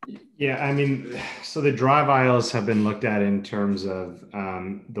 Yeah, I mean, so the drive aisles have been looked at in terms of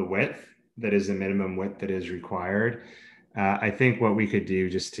the width, that is the minimum width that is required. I think what we could do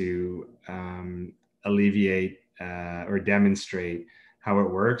just to alleviate or demonstrate how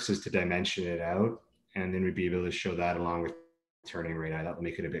it works is to dimension it out, and then we'd be able to show that along with turning radii. That will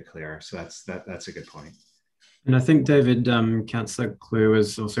make it a bit clearer. So that's a good point. And I think David, Councillor Klug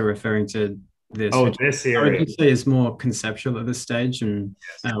was also referring to this. Oh, this area. I would say is more conceptual at this stage, and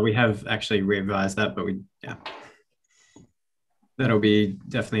we have actually revised that, but that'll be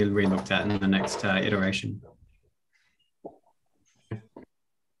definitely re-looked at in the next iteration.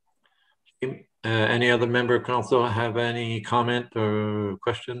 Any other member of council have any comment or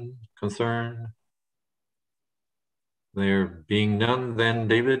question, concern? There being none, then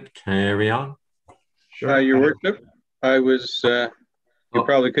David, carry on. Sure. Your Worship, I was, you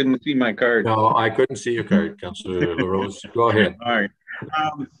probably couldn't see my card. No, I couldn't see your card, Councillor LaRose. Go ahead. All right.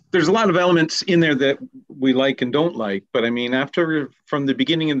 There's a lot of elements in there that we like and don't like, but I mean, from the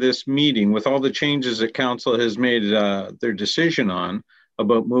beginning of this meeting, with all the changes that council has made their decision on,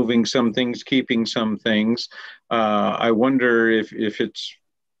 about moving some things, keeping some things, I wonder if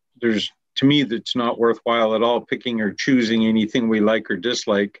to me, that's not worthwhile at all picking or choosing anything we like or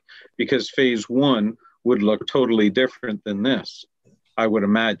dislike, because phase one would look totally different than this, I would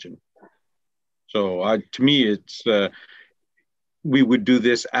imagine. So to me, it's we would do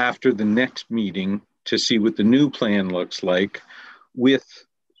this after the next meeting to see what the new plan looks like, with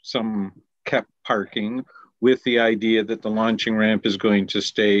some kept parking, with the idea that the launching ramp is going to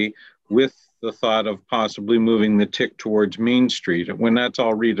stay, with the thought of possibly moving the tick towards Main Street. And when that's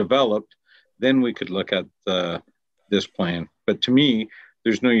all redeveloped, then we could look at this plan. But to me,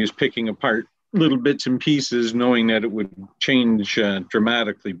 there's no use picking apart little bits and pieces, knowing that it would change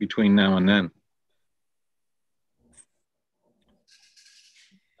dramatically between now and then.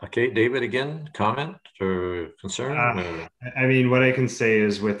 Okay, David, again, comment or concern? I mean, what I can say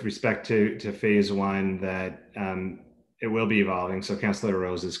is with respect to phase one, that it will be evolving. So Councillor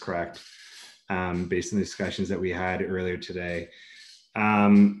Rose is correct, based on the discussions that we had earlier today.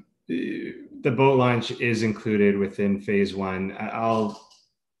 The boat launch is included within phase one. I'll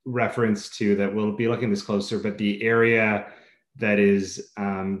reference to that. We'll be looking at this closer, but the area that is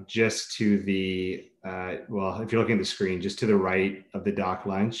just to the, well, if you're looking at the screen, just to the right of the dock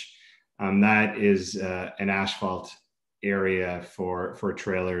lunch, that is an asphalt area for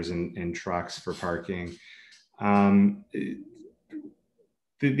trailers and trucks for parking.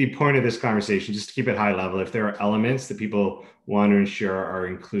 The point of this conversation, just to keep it high level, if there are elements that people want to ensure are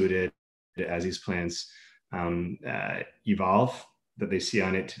included as these plans evolve, that they see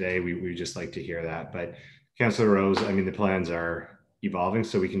on it today, we just like to hear that. But Councillor Rose, I mean, the plans are evolving,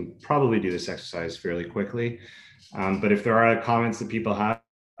 so we can probably do this exercise fairly quickly. But if there are comments that people have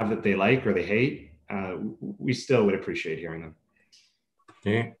that they like or they hate, we still would appreciate hearing them.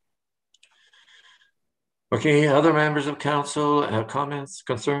 Okay. Okay, other members of council have comments,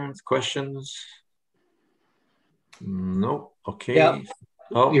 concerns, questions? No. Okay. Yeah.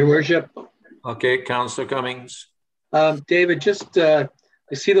 Oh, Your Worship. Okay, Councillor Cummings. David, just I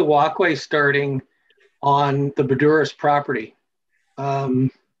see the walkway starting on the Badouris property.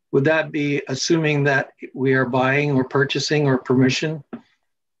 Would that be assuming that we are buying or purchasing or permission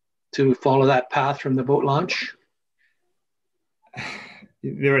to follow that path from the boat launch?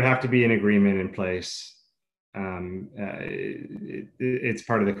 There would have to be an agreement in place it's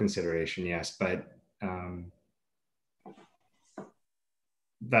part of the consideration, yes, but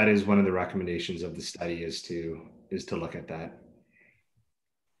that is one of the recommendations of the study is to look at that.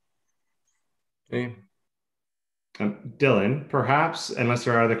 Okay. Dylan, perhaps, unless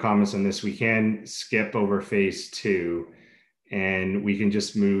there are other comments on this, we can skip over phase 2 and we can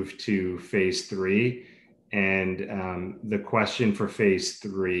just move to phase 3. And the question for phase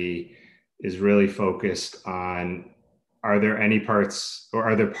 3 is really focused on, are there any parts, or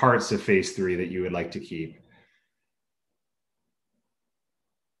are there parts of phase 3 that you would like to keep?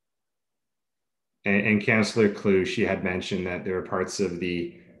 And Councillor Clue, she had mentioned that there are parts of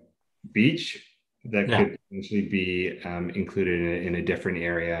the beach that could potentially be included in a different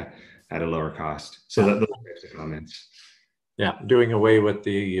area at a lower cost. So those types of comments. Yeah, doing away with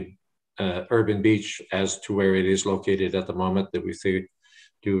the urban beach as to where it is located at the moment, that we say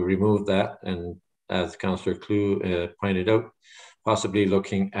to remove that. And as Councillor Clue pointed out, possibly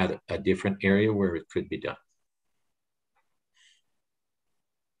looking at a different area where it could be done.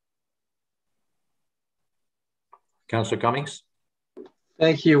 Councillor Cummings?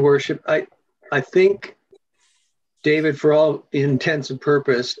 Thank you, Worship. I think, David, for all intents and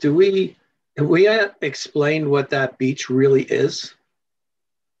purpose, have we explained what that beach really is?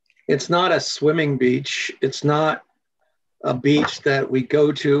 It's not a swimming beach. It's not a beach that we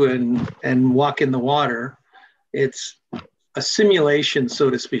go to and walk in the water. It's a simulation, so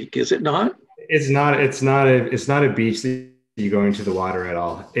to speak, is it not? It's not a beach that you go into the water at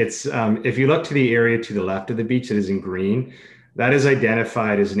all. It's if you look to the area to the left of the beach that is in green, that is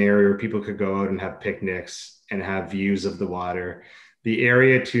identified as an area where people could go out and have picnics and have views of the water. The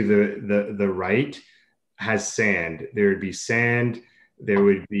area to the right has sand. There would be sand. There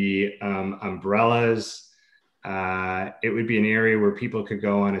would be umbrellas. It would be an area where people could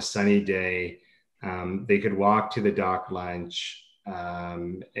go on a sunny day. They could walk to the dock lunch,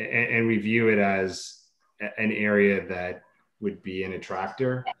 and we view it as an area that would be an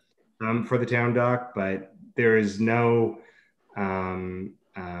attractor for the town dock, but there is no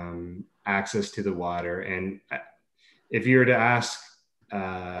access to the water. And if you were to ask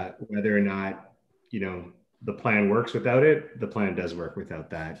whether or not, the plan works without it, the plan does work without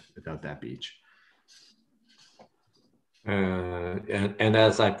that beach. And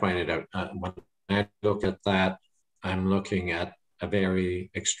as I pointed out, when I look at that, I'm looking at a very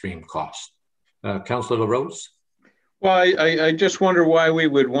extreme cost. Councillor LaRose? Well, I just wonder why we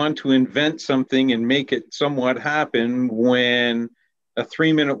would want to invent something and make it somewhat happen when a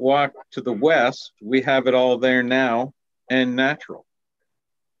 3-minute walk to the west, we have it all there now and natural.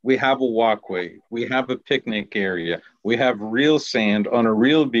 We have a walkway, we have a picnic area, we have real sand on a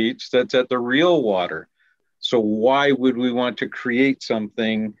real beach that's at the real water. So why would we want to create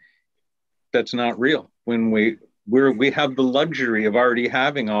something that's not real when we have the luxury of already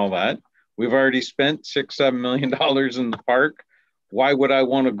having all that? We've already spent $6-7 million in the park. Why would I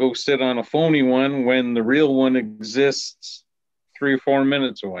want to go sit on a phony one when the real one exists 3 or 4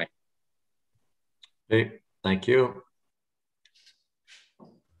 minutes away? Okay, thank you.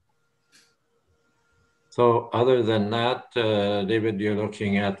 So other than that, David, you're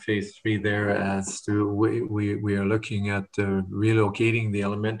looking at phase 3 there as to we are looking at relocating the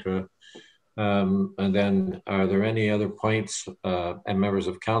element. And then are there any other points and members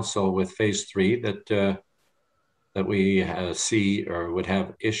of council with phase 3 that we see or would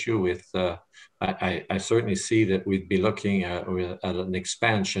have issue with? I certainly see that we'd be looking at an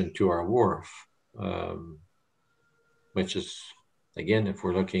expansion to our wharf, which is, again, if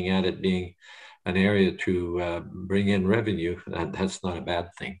we're looking at it being an area to bring in revenue, that's not a bad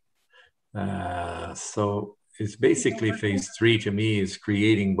thing. So it's basically phase 3 to me is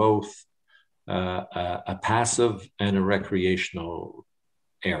creating both a passive and a recreational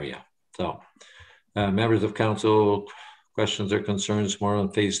area. So members of council, questions or concerns more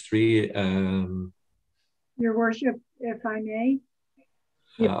on phase 3? Your worship, if I may.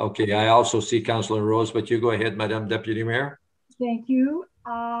 Okay, I also see Councillor Rose, but you go ahead, Madam Deputy Mayor. Thank you.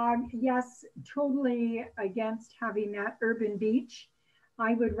 Yes, totally against having that urban beach.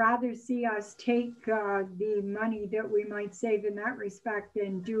 I would rather see us take the money that we might save in that respect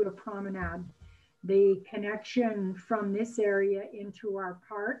and do a promenade. The connection from this area into our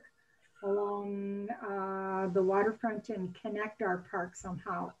park along the waterfront and connect our park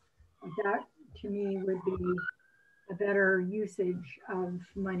somehow. That to me would be a better usage of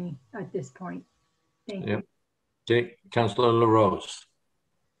money at this point. Thank you. Okay, Councillor LaRose.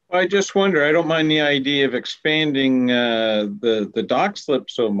 I just wonder, I don't mind the idea of expanding the dock slip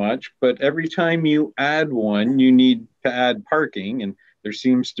so much, but every time you add one, you need to add parking. And There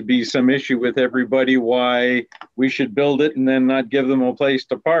seems to be some issue with everybody why we should build it and then not give them a place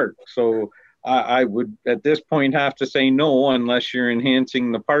to park. So I would at this point have to say no unless you're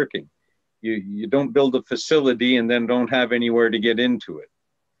enhancing the parking. You don't build a facility and then don't have anywhere to get into it.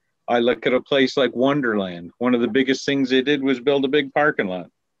 I look at a place like Wonderland. One of the biggest things they did was build a big parking lot.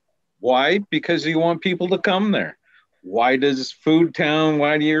 Why? Because you want people to come there. Why does Food Town,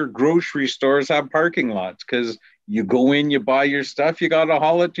 why do your grocery stores have parking lots? Because you go in, you buy your stuff, you got to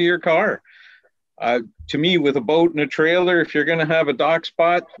haul it to your car. To me, with a boat and a trailer, if you're going to have a dock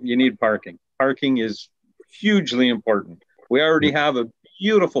spot, you need parking. Parking is hugely important. We already have a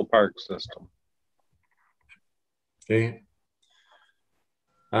beautiful park system. Okay.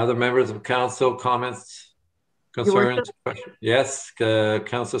 Other members of council, comments, concerns? Yes,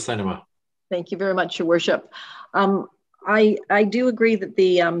 Councillor Cinema. Thank you very much, Your Worship. I do agree that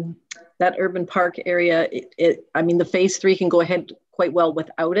the that urban park area, I mean, the phase 3 can go ahead quite well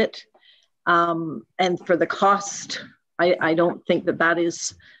without it. And for the cost, I don't think that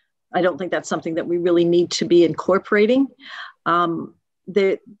is, I don't think that's something that we really need to be incorporating.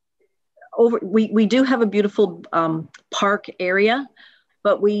 We do have a beautiful park area,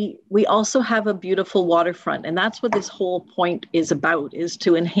 but we also have a beautiful waterfront, and that's what this whole point is about, is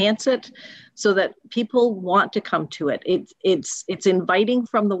to enhance it so that people want to come to it. It's inviting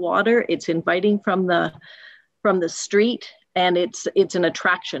from the water, it's inviting from the street, and it's an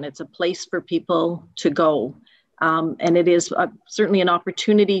attraction. It's a place for people to go, and it is certainly an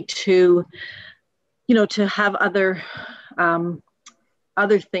opportunity to, to have other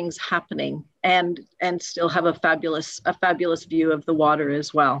things happening and still have a fabulous view of the water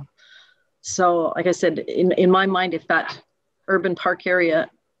as well. So like I said, in my mind, if that urban park area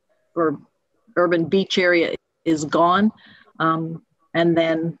or urban beach area is gone, and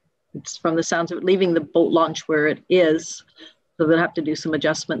then it's, from the sounds of it, leaving the boat launch where it is, so they'll have to do some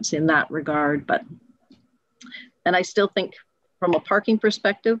adjustments in that regard. And I still think from a parking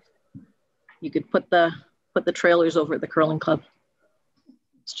perspective, you could put the trailers over at the curling club.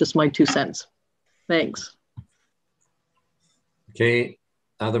 It's just my 2 cents. Thanks. Okay,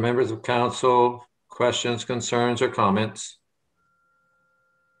 other members of council, questions, concerns, or comments?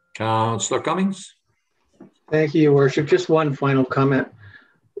 Councillor Cummings. Thank you, Your Worship. Just one final comment.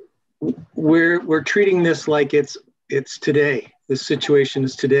 We're treating this like it's today. This situation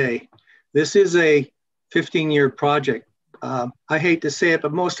is today. This is a 15-year project. I hate to say it,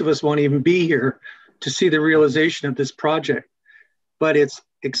 but most of us won't even be here to see the realization of this project. But it's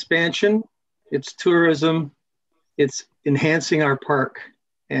expansion, it's tourism, it's enhancing our park.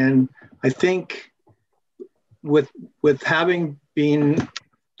 And I think with having been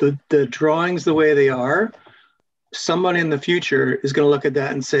the drawings the way they are, someone in the future is going to look at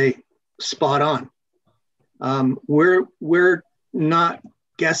that and say, spot on. We're not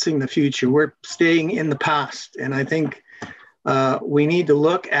guessing the future, we're staying in the past. And I think we need to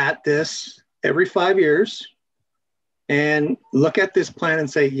look at this every 5 years and look at this plan and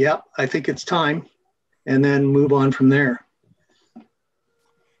say, yep, I think it's time, and then move on from there.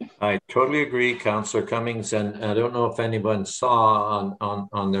 I totally agree, Councillor Cummings, and I don't know if anyone saw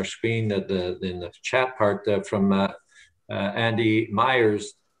on their screen that in the chat part from Andy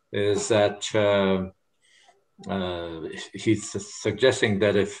Myers is that he's suggesting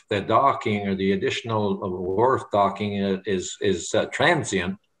that if the docking or the additional wharf docking is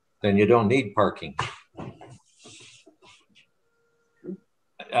transient, then you don't need parking.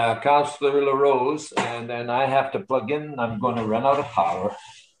 Councillor LaRose, and then I have to plug in. I'm going to run out of power.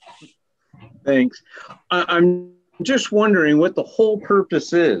 Thanks. I'm just wondering what the whole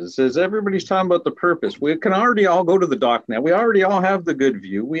purpose is. As everybody's talking about the purpose, we can already all go to the dock now. We already all have the good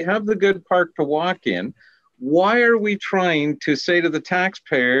view. We have the good park to walk in. Why are we trying to say to the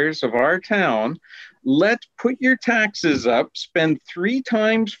taxpayers of our town, let's put your taxes up, spend 3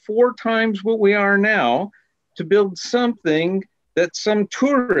 times, 4 times what we are now to build something that some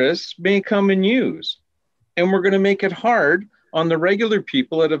tourists may come and use? And we're going to make it hard on the regular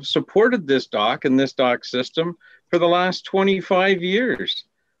people that have supported this dock and this dock system for the last 25 years.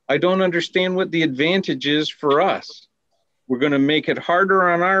 I don't understand what the advantage is for us. We're going to make it harder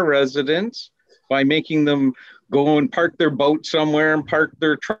on our residents by making them go and park their boat somewhere and park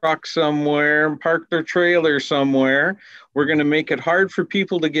their truck somewhere and park their trailer somewhere. We're going to make it hard for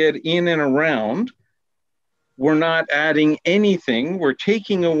people to get in and around. We're not adding anything. We're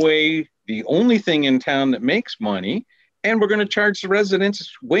taking away the only thing in town that makes money, and we're going to charge the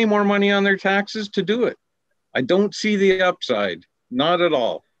residents way more money on their taxes to do it. I don't see the upside, not at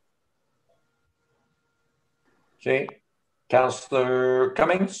all. Okay, Councillor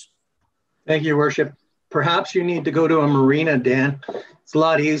Cummings. Thank you, Your Worship. Perhaps you need to go to a marina, Dan. It's a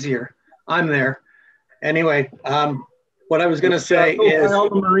lot easier. I'm there. Anyway, what I was going to say is... all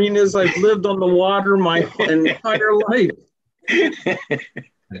the marinas, I've lived on the water my entire life.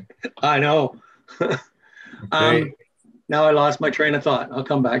 I know. Okay. Now I lost my train of thought. I'll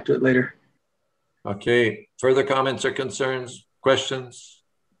come back to it later. Okay. Further comments or concerns, questions?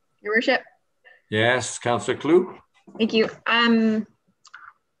 Your Worship. Yes, Councillor Klug. Thank you.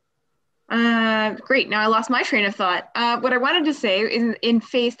 Great. Now I lost my train of thought. What I wanted to say is in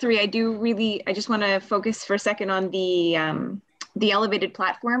phase 3, I just want to focus for a second on the elevated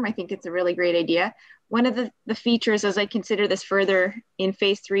platform. I think it's a really great idea. One of the features as I consider this further in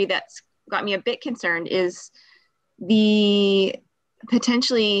phase 3 that's got me a bit concerned is the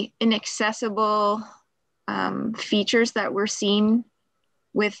potentially inaccessible features that we're seeing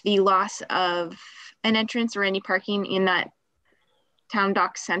with the loss of an entrance or any parking in that Town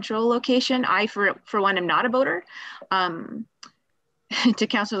Dock Central location. I, for one, am not a boater. To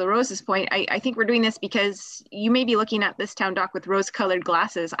Councillor LaRose's point, I think we're doing this because you may be looking at this town dock with rose-colored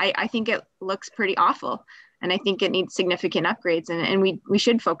glasses. I think it looks pretty awful, and I think it needs significant upgrades, and we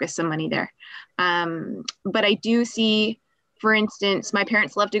should focus some money there. But I do see, for instance, my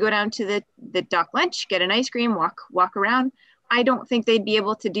parents love to go down to the dock lunch, get an ice cream, walk around. I don't think they'd be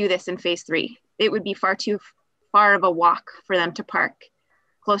able to do this in phase 3. It would be far too far of a walk for them to park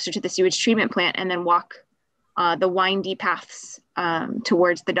closer to the sewage treatment plant and then walk the windy paths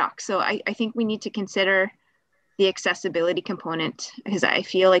towards the dock. So I think we need to consider the accessibility component because I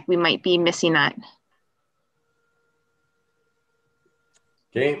feel like we might be missing that.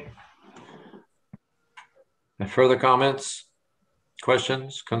 Okay. And further comments,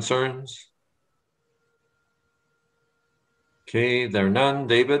 questions, concerns? Okay, there are none.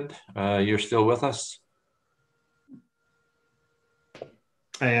 David, you're still with us?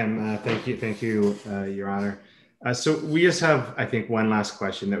 I am. Thank you, Your Honor. So we just have, I think, one last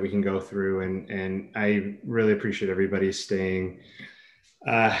question that we can go through, and I really appreciate everybody staying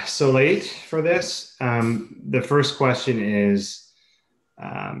so late for this. The first question is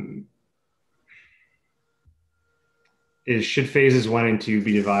should phases 1 and 2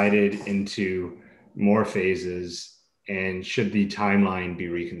 be divided into more phases, and should the timeline be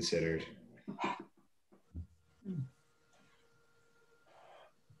reconsidered?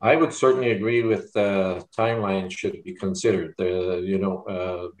 I would certainly agree with the timeline should be considered,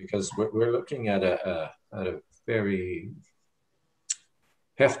 because we're looking at a very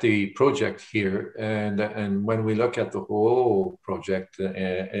hefty project here. And when we look at the whole project,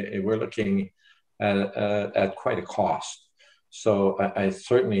 we're looking at quite a cost. So I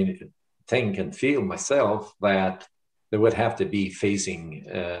certainly think and feel myself that there would have to be phasing,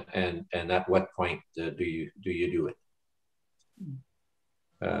 and at what point do you do it?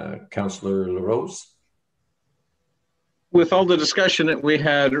 Councillor LaRose? With all the discussion that we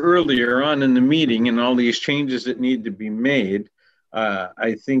had earlier on in the meeting and all these changes that need to be made,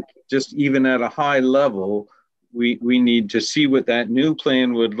 I think just even at a high level, we need to see what that new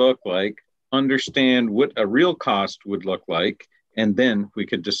plan would look like, understand what a real cost would look like, and then we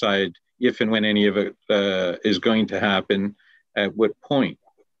could decide if and when any of it is going to happen, at what point.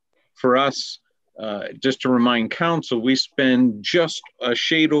 For us, just to remind council, we spend just a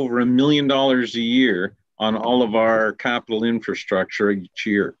shade over $1 million a year on all of our capital infrastructure each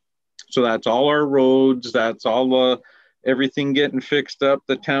year. So that's all our roads, that's all everything getting fixed up,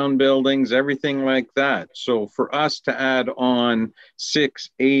 the town buildings, everything like that. So for us to add on $6,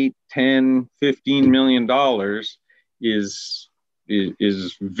 $8, $10, $15 million is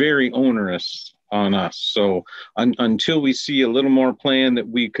very onerous on us. So until we see a little more plan that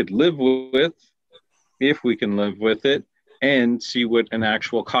we could live with, if we can live with it, and see what an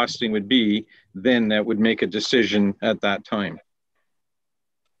actual costing would be, then that would make a decision at that time.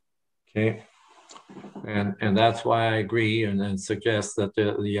 Okay, and that's why I agree and suggest that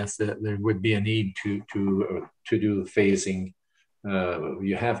yes, that there would be a need to do phasing.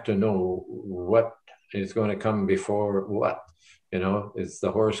 You have to know what is going to come before what. You know, is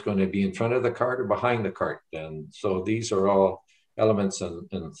the horse going to be in front of the cart or behind the cart? And so these are all elements and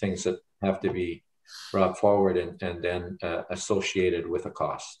things that have to be brought forward and then associated with a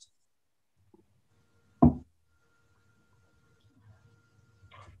cost.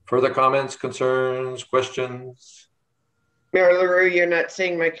 Further comments, concerns, questions? Mayor LaRue, you're not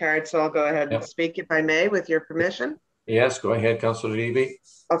seeing my card, so I'll go ahead and speak if I may, with your permission. Yes, go ahead, Councillor Levy.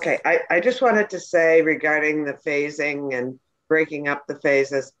 Okay, I just wanted to say regarding the phasing and breaking up the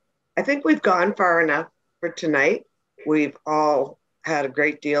phases, I think we've gone far enough for tonight. We've all had a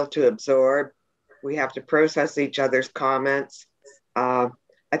great deal to absorb. We have to process each other's comments.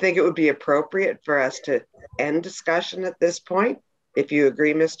 I think it would be appropriate for us to end discussion at this point. If you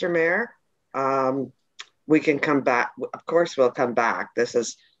agree, Mr. Mayor, we can come back. Of course, we'll come back. This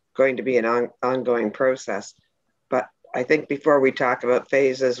is going to be an ongoing process. But I think before we talk about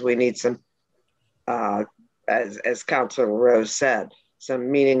phases, we need some, as Councillor Rose said,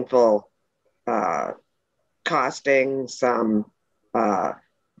 some meaningful costing, some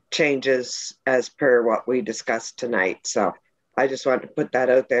changes as per what we discussed tonight. So I just want to put that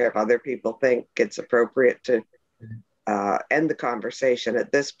out there if other people think it's appropriate to end the conversation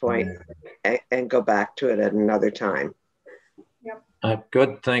at this point and go back to it at another time.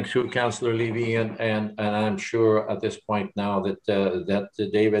 Good, thanks to Councillor Levy, and I'm sure at this point now that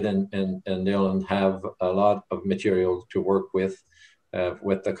David and Dylan have a lot of material to work with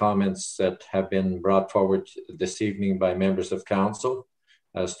the comments that have been brought forward this evening by members of council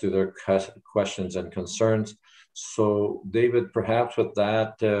as to their questions and concerns. So David, perhaps with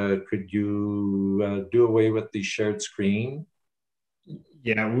that, could you do away with the shared screen?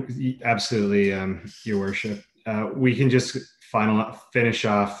 Yeah, absolutely, Your Worship. We can just finish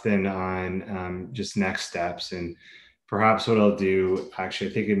off then on just next steps. And perhaps what I'll do, actually,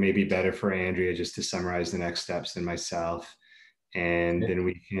 I think it may be better for Andrea just to summarize the next steps than myself. And then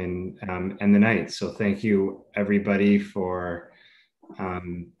we can end the night. So thank you, everybody, for all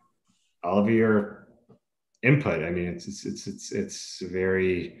of your input. I mean, it's a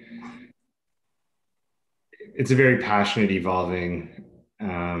very passionate, evolving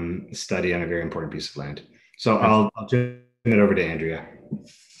study on a very important piece of land. So I'll turn it over to Andrea.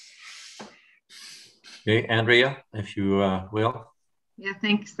 Okay, Andrea, if you will. Yeah,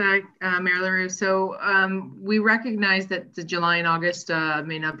 thanks, Mayor LaRue. So we recognize that the July and August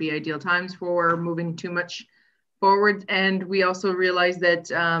may not be ideal times for moving too much forward. And we also realized that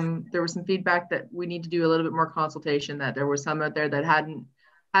there was some feedback that we need to do a little bit more consultation, that there was some out there that hadn't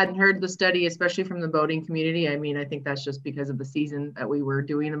heard the study, especially from the boating community. I mean, I think that's just because of the season that we were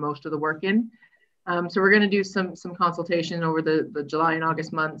doing the most of the work in. So we're going to do some consultation over the July and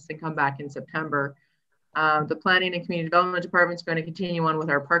August months and come back in September. The Planning and Community Development Department is going to continue on with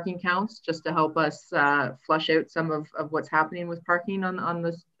our parking counts just to help us flush out some of what's happening with parking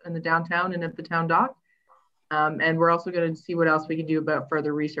in the downtown and at the town dock. And we're also going to see what else we can do about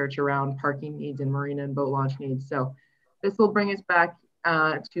further research around parking needs and marina and boat launch needs. So this will bring us back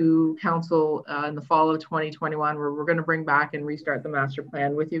to council in the fall of 2021, where we're going to bring back and restart the master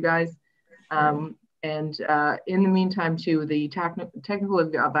plan with you guys. And in the meantime, too, the technical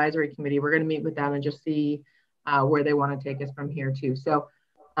advisory committee, we're going to meet with them and just see where they want to take us from here, too. So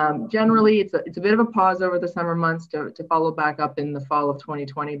generally, it's a bit of a pause over the summer months to follow back up in the fall of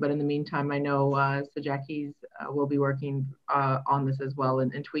 2020. But in the meantime, I know Sajaki will be working on this as well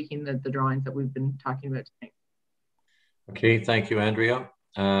and tweaking the drawings that we've been talking about tonight. Okay, thank you, Andrea.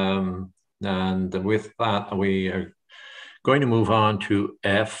 And with that, we are going to move on to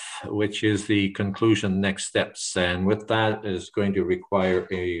F, which is the conclusion next steps. And with that is going to require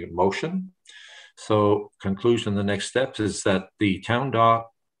a motion. So conclusion, the next steps is that the town dock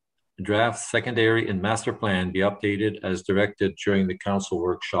draft secondary and master plan be updated as directed during the council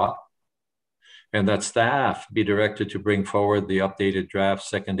workshop, and that staff be directed to bring forward the updated draft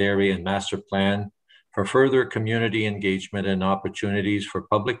secondary and master plan for further community engagement and opportunities for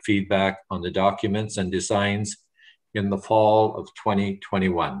public feedback on the documents and designs in the fall of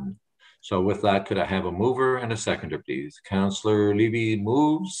 2021. So with that, could I have a mover and a seconder, please? Councillor Levy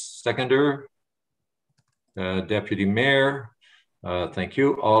moves, seconder. Deputy Mayor, thank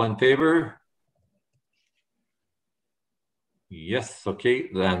you. All in favor? Yes, okay,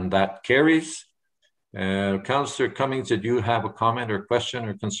 then that carries. Councillor Cummings, did you have a comment or question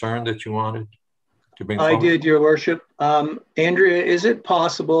or concern that you wanted to bring forward? I did, Your Worship. Andrea, is it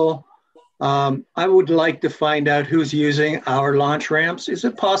possible, I would like to find out who's using our launch ramps. Is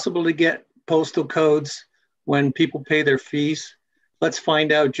it possible to get postal codes when people pay their fees? Let's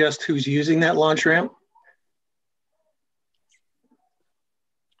find out just who's using that launch ramp.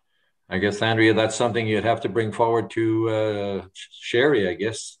 I guess, Andrea, that's something you'd have to bring forward to Sherry, I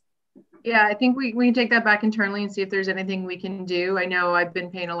guess. Yeah, I think we can take that back internally and see if there's anything we can do. I know I've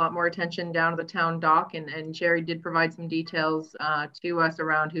been paying a lot more attention down to the town dock, and Sherry did provide some details to us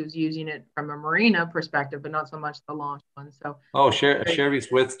around who's using it from a marina perspective, but not so much the launch one. So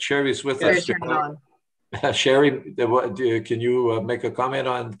Sherry's with us. Sherry, can you make a comment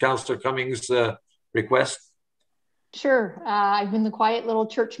on Councillor Cummings' request? Sure. I've been the quiet little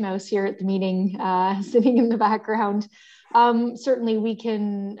church mouse here at the meeting, sitting in the background. Certainly we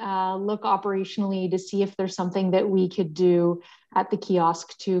can look operationally to see if there's something that we could do at the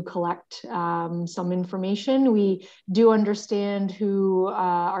kiosk to collect some information. We do understand who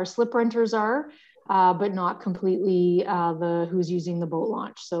our slip renters are, but not completely who's using the boat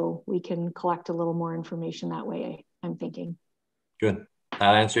launch. So we can collect a little more information that way, I'm thinking. Good.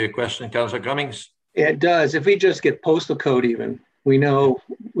 That answer your question, Councillor Cummings? It does. If we just get postal code even, we know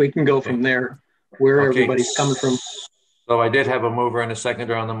we can go from there, where everybody's coming from. So I did have a mover and a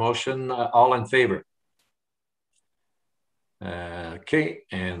seconder on the motion. All in favor? Okay,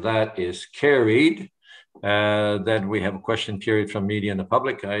 and that is carried. Then we have a question period from media and the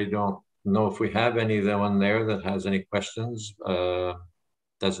public. I don't know if we have anyone there that has any questions.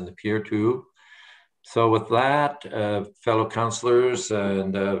 Doesn't appear to. So with that, fellow councillors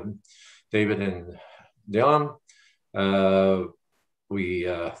and David and Dylan, we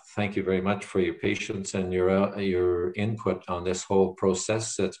thank you very much for your patience and your input on this whole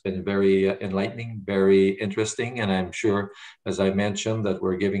process. It's been very enlightening, very interesting, and I'm sure, as I mentioned, that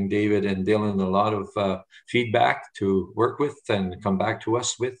we're giving David and Dylan a lot of feedback to work with and come back to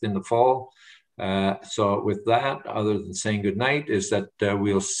us with in the fall. So with that, other than saying good night, is that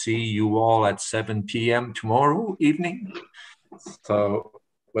we'll see you all at 7 p.m. tomorrow evening. So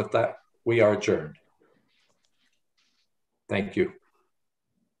with that, we are adjourned. Thank you.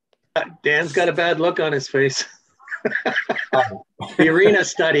 Dan's got a bad look on his face. The arena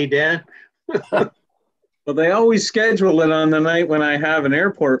study, Dan. Well, they always schedule it on the night when I have an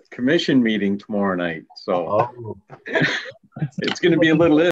airport commission meeting tomorrow night. So it's going to be a little